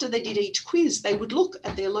 after they did each quiz, they would look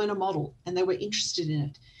at their learner model and they were interested in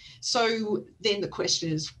it. So then the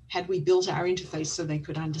question is, had we built our interface so they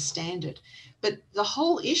could understand it? But the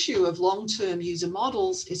whole issue of long-term user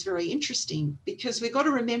models is very interesting, because we've got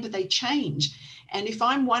to remember they change. And if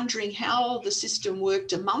I'm wondering how the system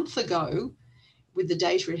worked a month ago with the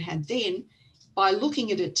data it had then, by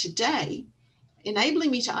looking at it today,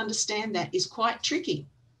 enabling me to understand that is quite tricky.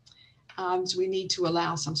 So we need to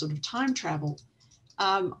allow some sort of time travel.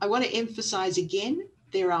 I want to emphasize again,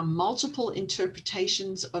 there are multiple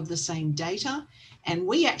interpretations of the same data, and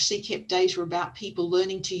we actually kept data about people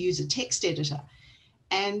learning to use a text editor.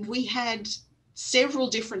 And we had several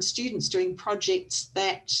different students doing projects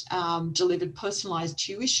that delivered personalized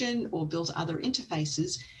tuition or built other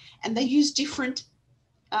interfaces, and they used different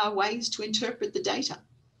ways to interpret the data.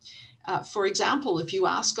 For example, if you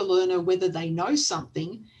ask a learner whether they know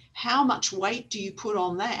something, how much weight do you put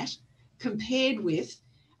on that compared with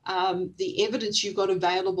the evidence you've got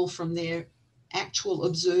available from their actual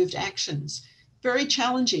observed actions? Very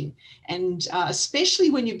challenging. And especially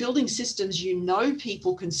when you're building systems, you know,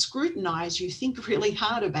 people can scrutinize, you think really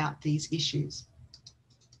hard about these issues.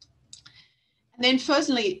 And then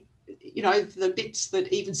firstly, you know, the bits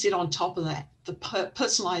that even sit on top of that, the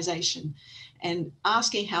personalization, and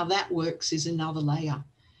asking how that works is another layer.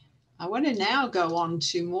 I want to now go on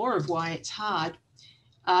to more of why it's hard.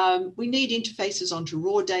 We need interfaces onto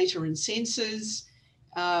raw data and sensors.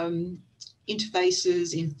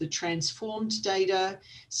 interfaces in the transformed data.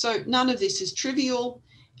 So none of this is trivial.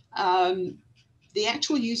 The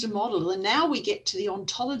actual user model, and now we get to the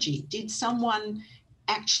ontology. Did someone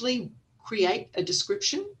actually create a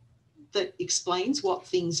description that explains what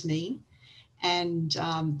things mean and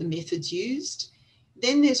the methods used?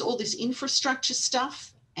 Then there's all this infrastructure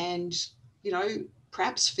stuff and, you know,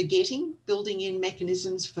 perhaps forgetting, building in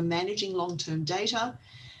mechanisms for managing long-term data,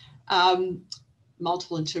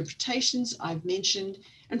 multiple interpretations I've mentioned.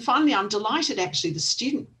 And finally, I'm delighted actually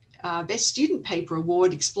the Best Student Paper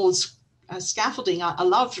Award explores scaffolding. I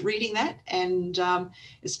loved reading that, and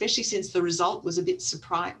especially since the result was a bit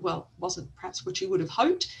surprised, well, wasn't perhaps what you would have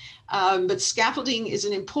hoped, but scaffolding is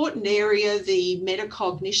an important area. The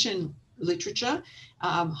metacognition literature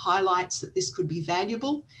highlights that this could be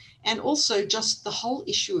valuable, and also just the whole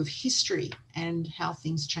issue of history and how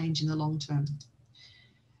things change in the long term.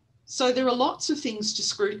 So there are lots of things to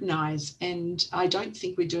scrutinise, and I don't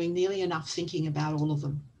think we're doing nearly enough thinking about all of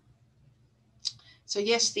them. So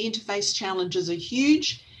yes, the interface challenges are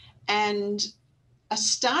huge, and a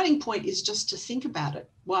starting point is just to think about it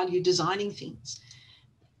while you're designing things.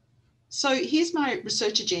 So here's my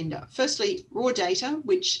research agenda. Firstly, raw data,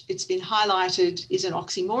 which it's been highlighted is an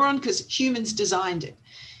oxymoron because humans designed it.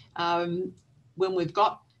 When we've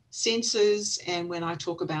got sensors, and when I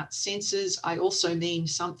talk about sensors, I also mean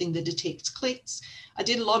something that detects clicks. I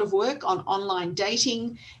did a lot of work on online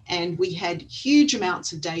dating, and we had huge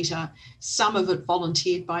amounts of data, some of it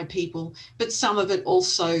volunteered by people, but some of it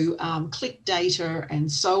also click data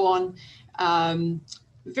and so on.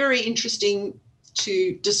 Very interesting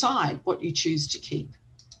to decide what you choose to keep.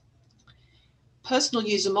 Personal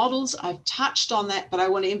user models, I've touched on that, but I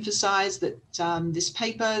want to emphasize that this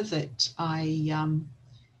paper that I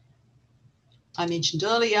mentioned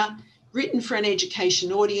earlier, written for an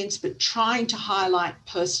education audience, but trying to highlight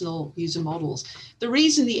personal user models. The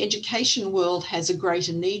reason the education world has a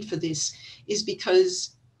greater need for this is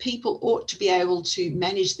because people ought to be able to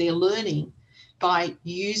manage their learning by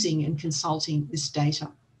using and consulting this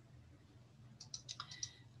data.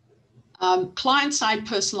 Client-side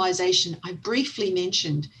personalisation, I briefly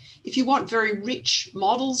mentioned. If you want very rich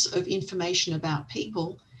models of information about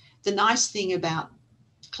people, the nice thing about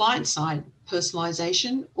client-side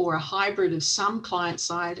personalisation, or a hybrid of some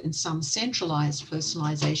client-side and some centralised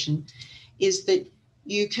personalisation, is that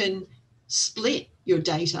you can split your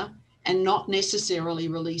data and not necessarily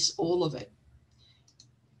release all of it.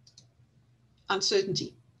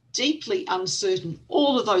 Uncertainty, deeply uncertain.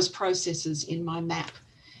 All of those processes in my map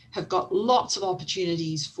have got lots of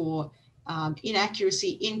opportunities for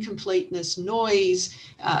inaccuracy, incompleteness, noise,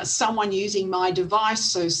 someone using my device,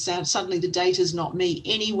 so suddenly the data is not me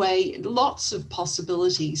anyway. Lots of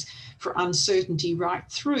possibilities for uncertainty right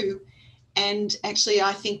through. And actually,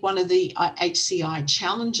 I think one of the HCI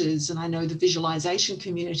challenges, and I know the visualization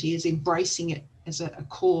community is embracing it as a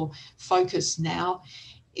core focus now,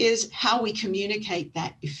 is how we communicate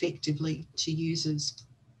that effectively to users.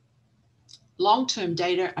 Long-term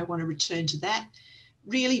data, I want to return to that.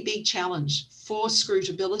 Really big challenge for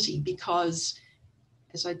scrutability, because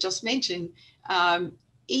as I just mentioned,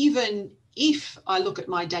 even if I look at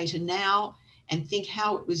my data now and think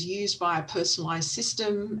how it was used by a personalized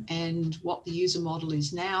system and what the user model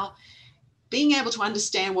is now, being able to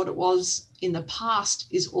understand what it was in the past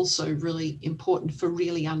is also really important for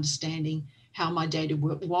really understanding how my data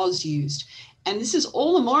was used. And this is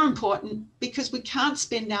all the more important because we can't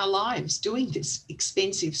spend our lives doing this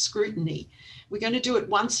expensive scrutiny. We're going to do it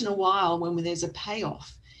once in a while when there's a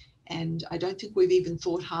payoff. And I don't think we've even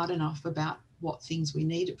thought hard enough about what things we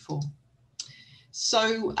need it for.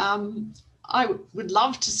 So I would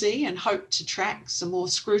love to see and hope to track some more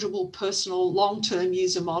scrutable, personal, long-term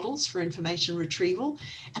user models for information retrieval.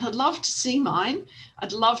 And I'd love to see mine.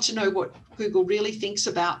 I'd love to know what Google really thinks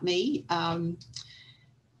about me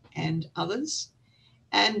and others.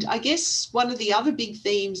 And I guess one of the other big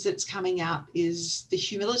themes that's coming out is the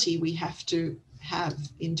humility we have to have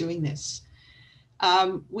in doing this.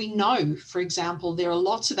 We know, for example, there are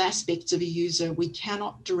lots of aspects of a user we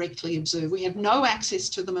cannot directly observe. We have no access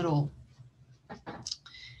to them at all.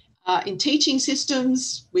 In teaching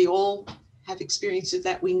systems, we all have experience of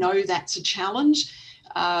that. We know that's a challenge.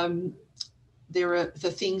 There are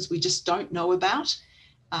the things we just don't know about,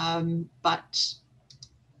 but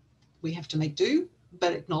we have to make do,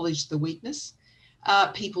 but acknowledge the weakness.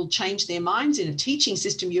 People change their minds. In a teaching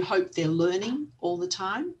system, you hope they're learning all the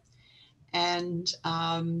time. And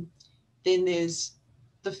then there's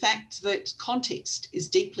the fact that context is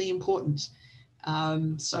deeply important.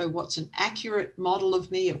 So what's an accurate model of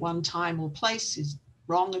me at one time or place is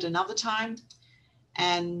wrong at another time.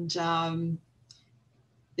 And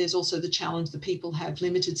there's also the challenge that people have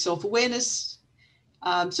limited self-awareness.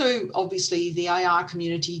 So obviously the IR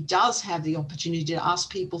community does have the opportunity to ask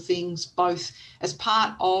people things both as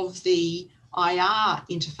part of the IR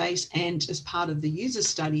interface and as part of the user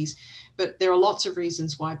studies. But there are lots of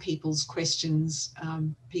reasons why people's questions,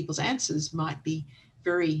 people's answers might be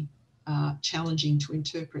very challenging to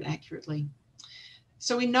interpret accurately.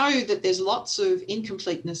 So we know that there's lots of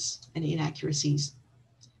incompleteness and inaccuracies.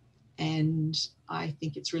 And I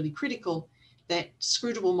think it's really critical that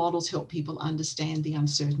scrutable models help people understand the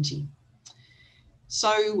uncertainty.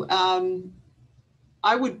 So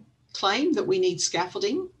I would claim that we need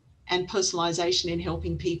scaffolding and personalisation in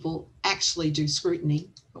helping people actually do scrutiny,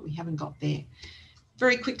 but we haven't got there.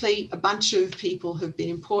 Very quickly, a bunch of people have been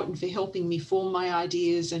important for helping me form my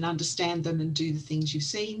ideas and understand them and do the things you've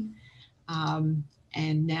seen.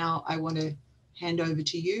 And now I want to hand over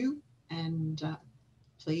to you, and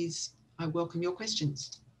please, I welcome your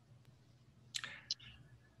questions.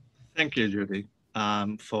 Thank you, Judy,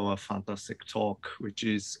 for a fantastic talk, which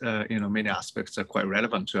is, many aspects are quite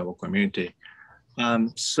relevant to our community.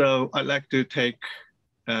 So I'd like to take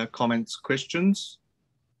comments, questions.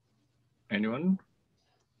 Anyone?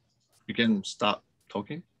 You can start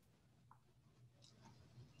talking.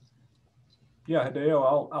 Yeah,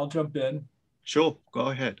 Hideo, I'll jump in. Sure, go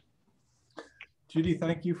ahead. Judy,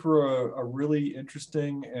 thank you for a really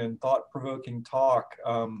interesting and thought-provoking talk.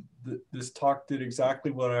 This talk did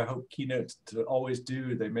exactly what I hope keynotes to always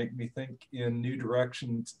do. They make me think in new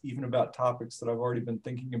directions, even about topics that I've already been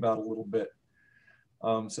thinking about a little bit.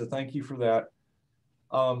 So thank you for that.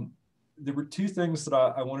 There were two things that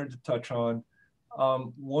I wanted to touch on.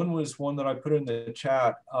 One was one that I put in the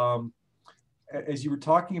chat. As you were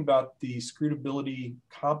talking about the scrutability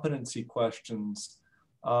competency questions,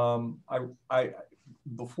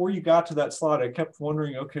 before you got to that slide, I kept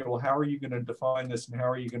wondering, okay, well, how are you going to define this and how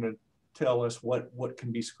are you going to tell us what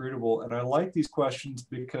can be scrutable? And I like these questions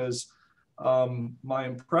because my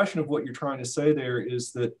impression of what you're trying to say there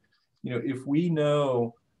is that, if we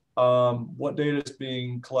know what data is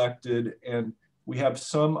being collected and we have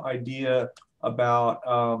some idea about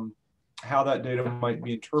how that data might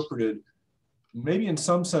be interpreted, maybe in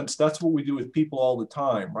some sense, that's what we do with people all the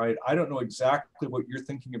time, right? I don't know exactly what you're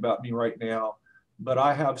thinking about me right now, but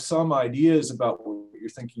I have some ideas about what you're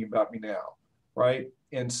thinking about me now, right?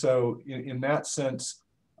 And so in that sense,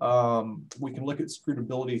 we can look at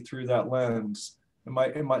scrutability through that lens. Am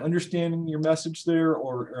I understanding your message there,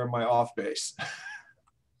 or am I off base?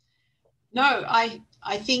 No, I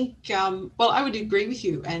think, well, I would agree with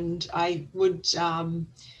you. And I would, I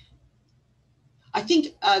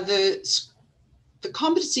think the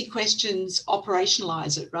competency questions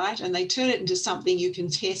operationalize it, right? And they turn it into something you can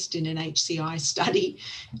test in an HCI study.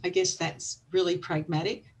 I guess that's really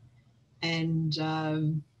pragmatic. And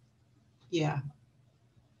yeah,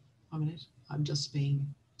 I'm just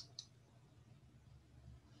being,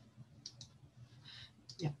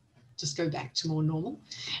 yeah, just go back to more normal.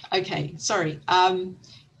 Okay, sorry.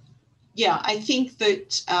 Yeah, I think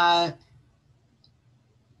that,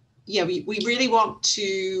 yeah, we really want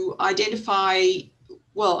to identify,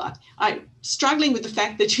 well, I'm struggling with the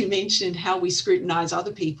fact that you mentioned how we scrutinize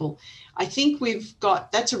other people. I think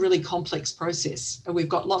that's a really complex process. We've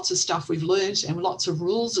got lots of stuff we've learned and lots of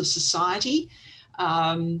rules of society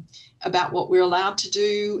about what we're allowed to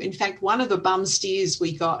do. In fact, one of the bum steers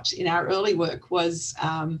we got in our early work was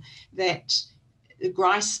that the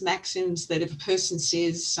Grice maxims that if a person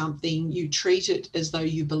says something, you treat it as though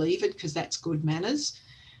you believe it, because that's good manners.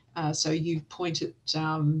 So you point at,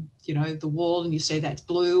 the wall and you say that's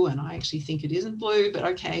blue, and I actually think it isn't blue, but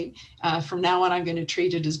okay, from now on I'm going to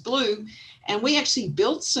treat it as blue. And we actually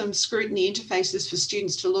built some scrutiny interfaces for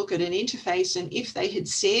students to look at an interface, and if they had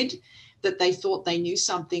said that they thought they knew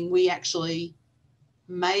something, we actually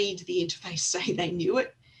made the interface say they knew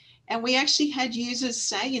it. And we actually had users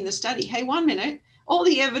say in the study, hey, 1 minute, all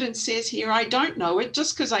the evidence says here I don't know it,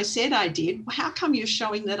 just because I said I did. How come you're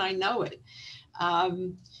showing that I know it?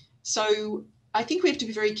 So I think we have to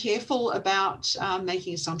be very careful about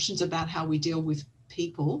making assumptions about how we deal with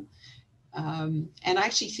people. And I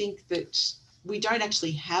actually think that we don't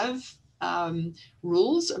actually have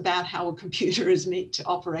rules about how a computer is meant to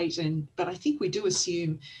operate, but I think we do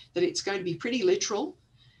assume that it's going to be pretty literal,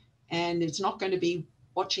 and it's not going to be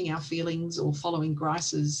watching our feelings or following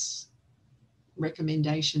Grice's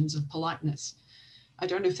recommendations of politeness. I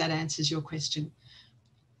don't know if that answers your question.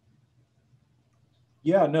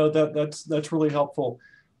 Yeah, no, that's really helpful.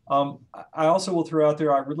 I also will throw out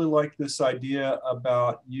there, I really like this idea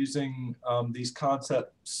about using these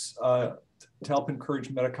concepts to help encourage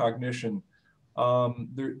metacognition.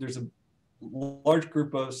 There's a large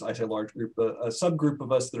group of us, I say large group, a subgroup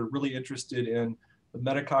of us that are really interested in the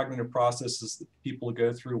metacognitive processes that people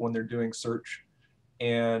go through when they're doing search.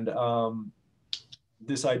 And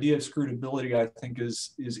this idea of scrutability, I think,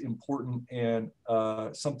 is important and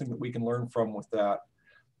something that we can learn from with that.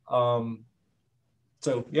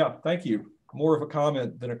 So yeah, thank you. More of a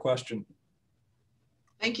comment than a question.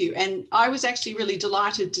 Thank you. And I was actually really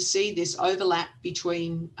delighted to see this overlap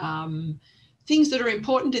between things that are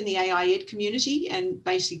important in the AI Ed community and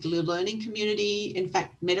basically the learning community. In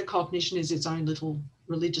fact, metacognition is its own little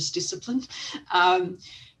religious discipline.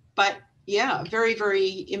 But yeah, very,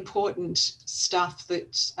 very important stuff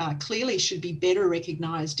that clearly should be better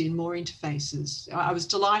recognized in more interfaces. I was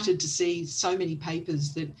delighted to see so many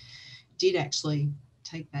papers that did actually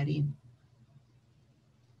take that in.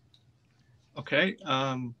 Okay,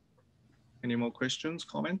 any more questions,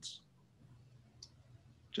 comments?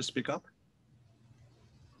 Just speak up.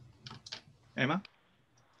 Emma?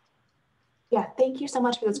 Yeah, thank you so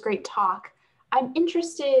much for this great talk. I'm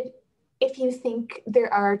interested if you think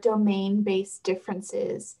there are domain-based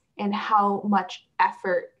differences in how much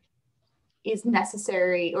effort is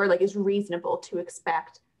necessary or like is reasonable to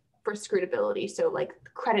expect for scrutability. So like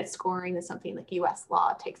credit scoring is something like US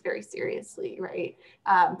law takes very seriously, right?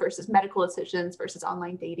 Versus medical decisions versus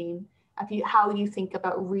online dating. How you think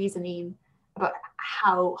about reasoning about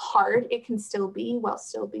how hard it can still be while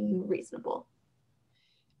still being reasonable.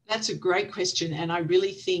 That's a great question. And I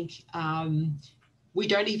really think we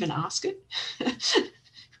don't even ask it.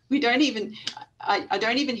 We don't even, I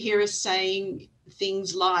don't even hear us saying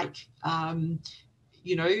things like,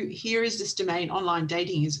 you know, here is this domain. Online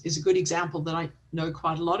dating is a good example that I know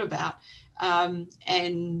quite a lot about.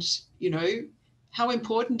 And, you know, how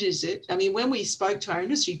important is it? I mean, when we spoke to our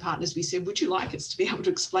industry partners, we said, would you like us to be able to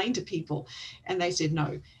explain to people? And they said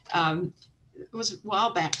no. It was a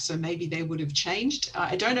while back, so maybe they would have changed.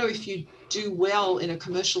 I don't know if you do well in a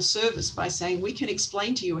commercial service by saying we can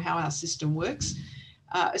explain to you how our system works,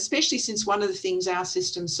 especially since one of the things our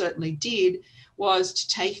system certainly did was to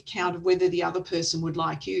take account of whether the other person would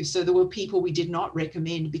like you. So there were people we did not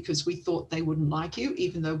recommend because we thought they wouldn't like you,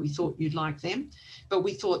 even though we thought you'd like them. But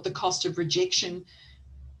we thought the cost of rejection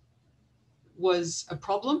was a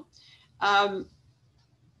problem.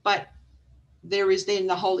 But there is then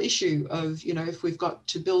the whole issue of, you know, if we've got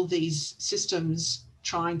to build these systems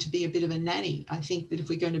trying to be a bit of a nanny, I think that if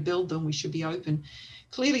we're going to build them, we should be open.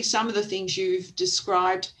 Clearly, some of the things you've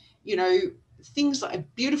described, you know, things like a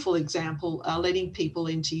beautiful example, letting people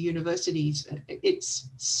into universities. It's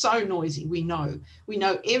so noisy. We know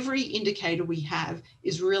every indicator we have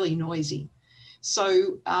is really noisy.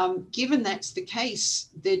 So given that's the case,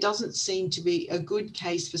 there doesn't seem to be a good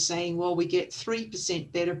case for saying, well, we get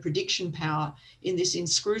 3% better prediction power in this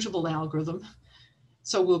inscrutable algorithm,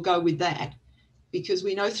 so we'll go with that, because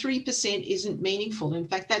we know 3% isn't meaningful. In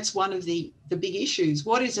fact, that's one of the big issues.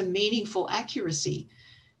 What is a meaningful accuracy?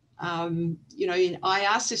 You know, in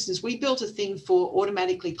IR systems, we built a thing for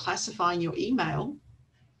automatically classifying your email.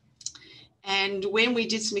 And when we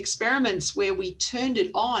did some experiments where we turned it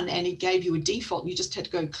on and it gave you a default, you just had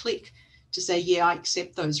to go click to say, yeah, I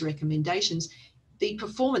accept those recommendations, the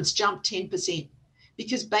performance jumped 10%,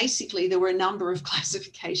 because basically there were a number of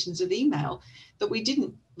classifications of email that we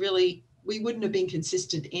wouldn't have been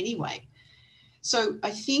consistent anyway. So I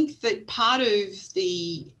think that part of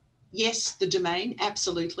yes, the domain,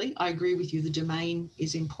 absolutely. I agree with you. The domain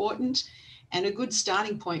is important. And a good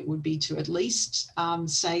starting point would be to at least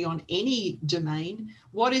say on any domain,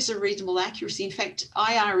 what is a reasonable accuracy? In fact,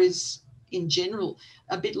 IR is in general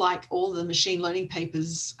a bit like all the machine learning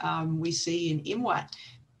papers we see in IMWAT,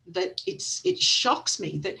 that it shocks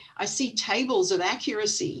me that I see tables of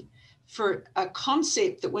accuracy for a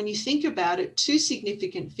concept that when you think about it, 2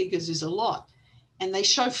 significant figures is a lot. And they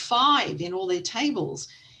show 5 in all their tables.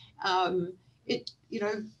 You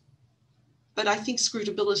know, but I think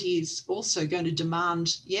scrutability is also going to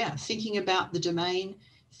demand, yeah, thinking about the domain,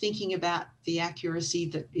 thinking about the accuracy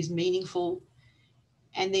that is meaningful,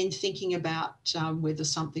 and then thinking about whether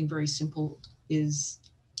something very simple is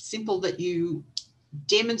simple that you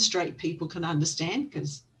demonstrate people can understand,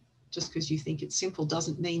 because just because you think it's simple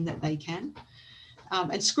doesn't mean that they can.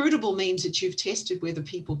 And scrutable means that you've tested whether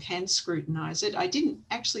people can scrutinize it. I didn't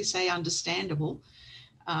actually say understandable.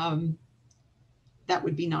 That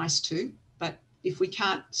would be nice too. But if we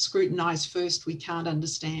can't scrutinize first, we can't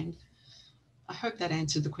understand. I hope that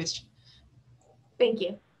answered the question. Thank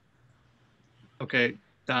you. Okay,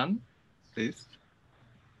 Dan, please.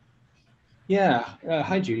 Yeah,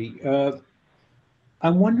 hi, Judy.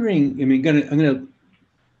 I'm wondering, I mean, I'm going to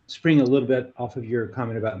spring a little bit off of your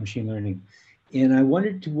comment about machine learning. And I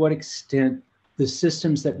wondered to what extent the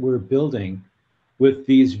systems that we're building with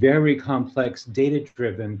these very complex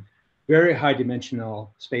data-driven, very high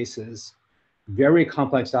dimensional spaces, very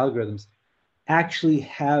complex algorithms actually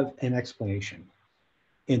have an explanation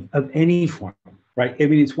of any form, right? I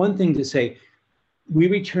mean, it's one thing to say, we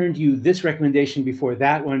returned you this recommendation before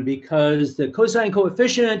that one because the cosine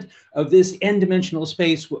coefficient of this n-dimensional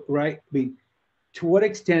space, right? I mean, to what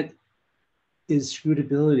extent is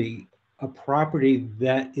scrutability a property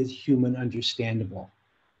that is human understandable?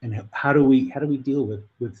 And how do we deal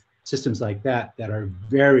with systems like that are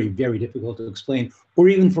very, very difficult to explain, or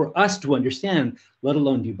even for us to understand, let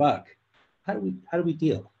alone debug? How do we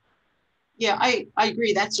deal? Yeah, I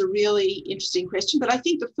agree. That's a really interesting question. But I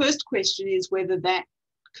think the first question is whether that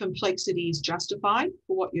complexity is justified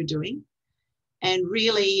for what you're doing. And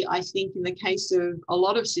really, I think in the case of a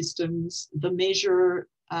lot of systems, the measure,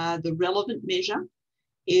 the relevant measure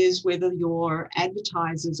is whether your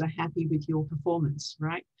advertisers are happy with your performance,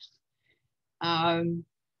 right?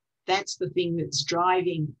 That's the thing that's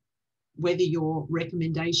driving whether your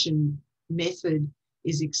recommendation method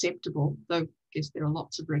is acceptable, though I guess there are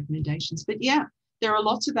lots of recommendations. But yeah, there are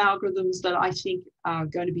lots of algorithms that I think are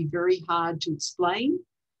going to be very hard to explain.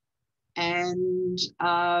 And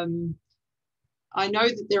I know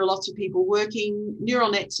that there are lots of people working.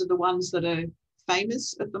 Neural nets are the ones that are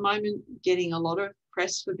famous at the moment, getting a lot of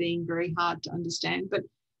press for being very hard to understand. But,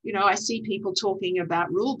 you know, I see people talking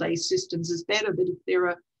about rule-based systems as better, but if there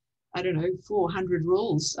are, I don't know, 400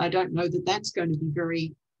 rules, I don't know that that's going to be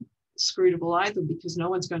very scrutable either, because no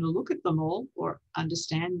one's going to look at them all or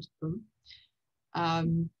understand them.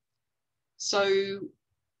 So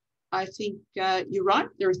I think you're right.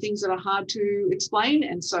 There are things that are hard to explain.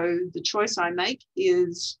 And so the choice I make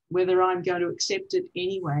is whether I'm going to accept it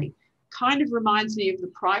anyway. Kind of reminds me of the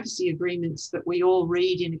privacy agreements that we all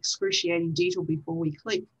read in excruciating detail before we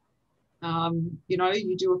click. You know,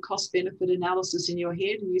 you do a cost-benefit analysis in your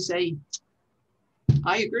head and you say,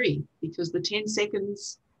 I agree, because the 10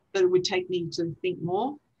 seconds that it would take me to think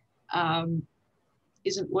more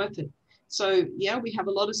isn't worth it. So yeah, we have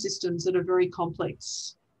a lot of systems that are very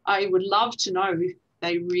complex. I would love to know if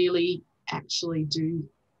they really actually do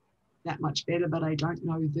that much better, but I don't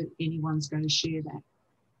know that anyone's going to share that.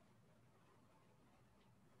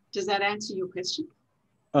 Does that answer your question?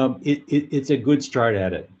 It's a good start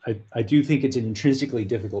at it. I do think it's an intrinsically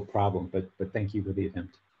difficult problem, but thank you for the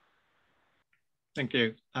attempt. Thank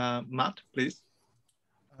you. Matt, please.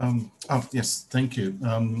 Yes, thank you.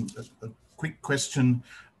 A quick question.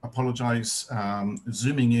 Apologize,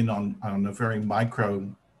 zooming in on a very micro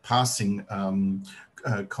passing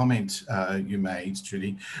comment you made,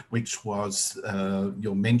 Judy, which was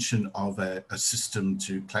your mention of a system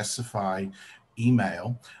to classify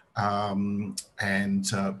email.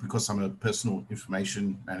 Because I'm a personal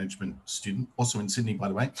information management student, also in Sydney, by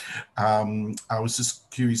the way, I was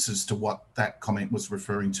just curious as to what that comment was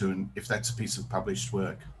referring to and if that's a piece of published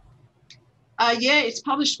work. Yeah, it's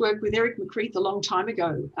published work with Eric McCreath a long time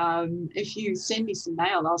ago. If you send me some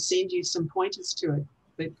mail, I'll send you some pointers to it.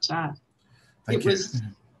 But it was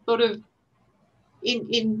sort of,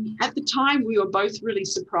 at the time, we were both really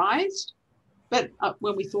surprised. But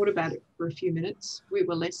when we thought about it for a few minutes, we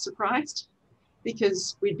were less surprised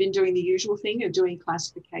because we'd been doing the usual thing of doing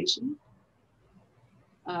classification.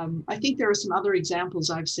 I think there are some other examples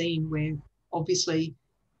I've seen where obviously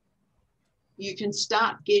you can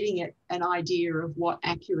start getting at an idea of what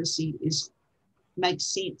accuracy makes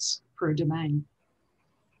sense for a domain.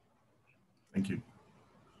 Thank you.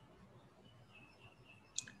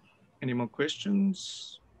 Any more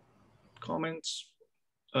questions, comments?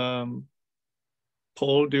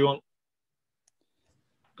 Paul, do you want?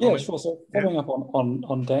 Yeah, sure. So following up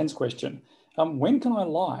on Dan's question, when can I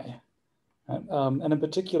lie? And in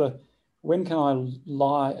particular, when can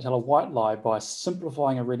I tell a white lie by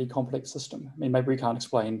simplifying a really complex system? I mean, maybe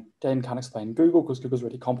Dan can't explain Google because Google's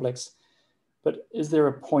really complex, but is there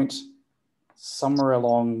a point somewhere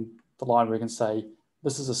along the line where we can say,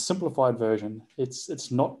 this is a simplified version.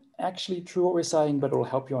 It's not actually true what we're saying, but it'll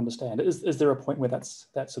help you understand. Is there a point where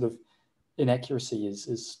that sort of inaccuracy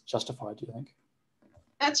is justified, do you think?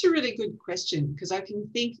 That's a really good question, because I can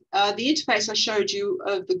think the interface I showed you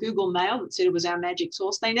of the Google Mail that said it was our magic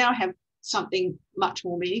source, they now have something much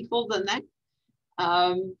more meaningful than that.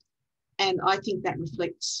 And I think that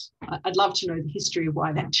reflects, I'd love to know the history of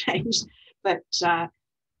why that changed, but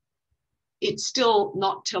it's still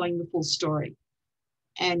not telling the full story.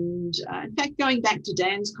 And in fact, going back to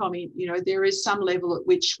Dan's comment, you know, there is some level at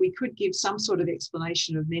which we could give some sort of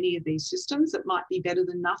explanation of many of these systems that might be better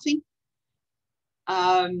than nothing.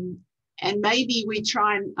 And maybe we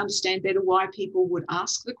try and understand better why people would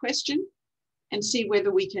ask the question and see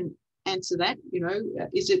whether we can answer that. You know,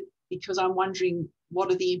 is it because I'm wondering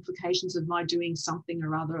what are the implications of my doing something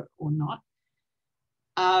or other or not?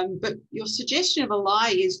 But your suggestion of a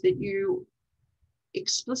lie is that you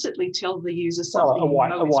explicitly tell the user something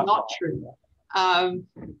is not true.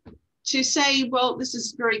 To say, well, this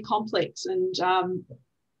is very complex and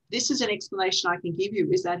this is an explanation I can give you.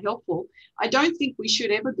 Is that helpful? I don't think we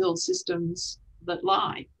should ever build systems that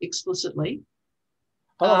lie explicitly.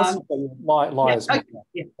 Lies. Yeah,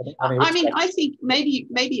 yeah. I mean, I think maybe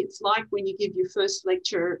it's like when you give your first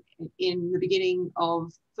lecture in the beginning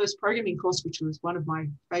of first programming course, which was one of my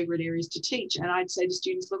favorite areas to teach. And I'd say to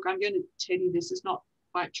students, look, I'm going to tell you this is not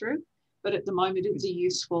quite true, but at the moment it's a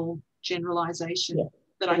useful generalization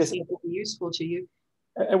that I think will be useful to you.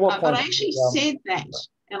 At what point, but I actually said that,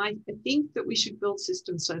 and I think that we should build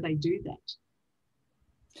systems so they do that.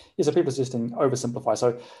 Yeah, so people just oversimplify.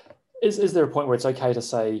 So is there a point where it's okay to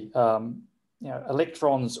say, you know,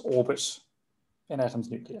 electrons orbit an atom's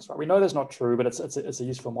nucleus, right? We know that's not true, but it's a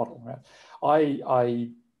useful model, right? I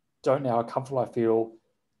don't know how comfortable I feel,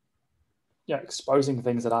 you know, exposing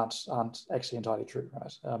things that aren't actually entirely true,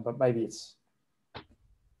 right? But maybe it's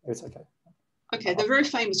okay. Okay, the very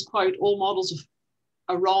famous quote, all models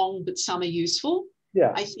are wrong, but some are useful.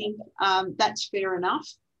 Yeah. I think that's fair enough.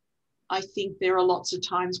 I think there are lots of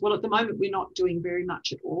times, well, at the moment, we're not doing very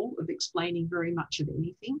much at all of explaining very much of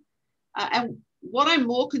anything. And what I'm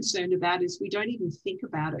more concerned about is we don't even think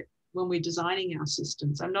about it when we're designing our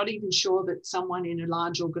systems. I'm not even sure that someone in a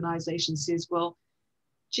large organization says, well,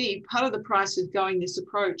 gee, part of the price of going this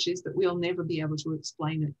approach is that we'll never be able to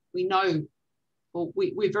explain it. We know, or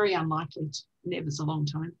we're very unlikely to, never's a long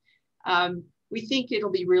time. We think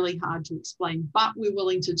it'll be really hard to explain, but we're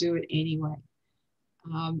willing to do it anyway.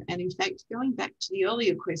 And in fact, going back to the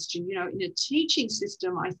earlier question, you know, in a teaching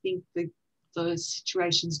system, I think the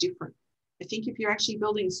situation's different. I think if you're actually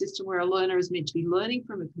building a system where a learner is meant to be learning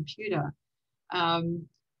from a computer,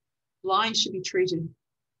 lying should be treated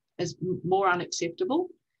as more unacceptable.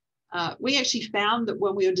 We actually found that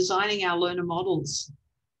when we were designing our learner models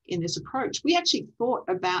in this approach, we actually thought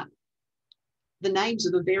about the names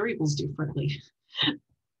of the variables differently.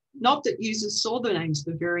 Not that users saw the names of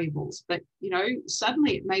the variables, but, you know,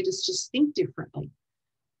 suddenly it made us just think differently.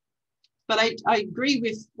 But I agree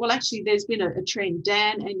with, well, actually, there's been a trend,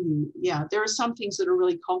 Dan and you, yeah, there are some things that are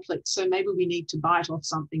really complex. So maybe we need to bite off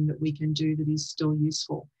something that we can do that is still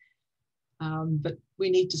useful. But we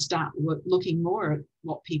need to start looking more at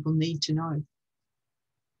what people need to know.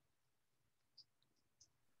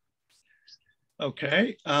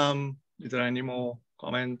 Okay. Is there any more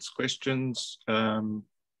comments, questions?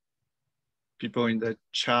 People in the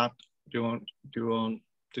chat, do you want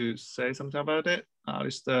to say something about it?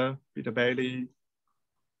 Alistair, Peter Bailey,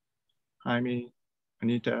 Jaime,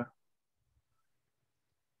 Anita.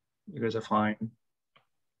 You guys are fine.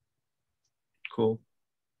 Cool.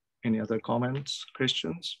 Any other comments,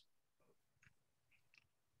 questions?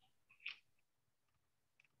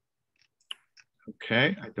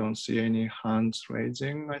 Okay, I don't see any hands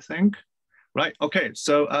raising, I think. Right, okay,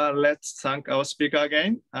 so let's thank our speaker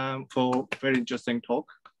again for a very interesting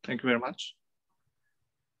talk. Thank you very much.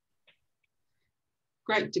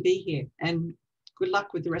 Great to be here and good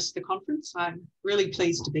luck with the rest of the conference. I'm really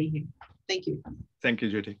pleased to be here. Thank you. Thank you,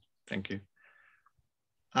 Judy. Thank you.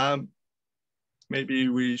 Maybe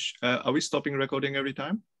are we stopping recording every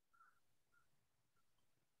time?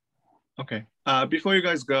 Okay, before you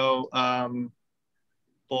guys go,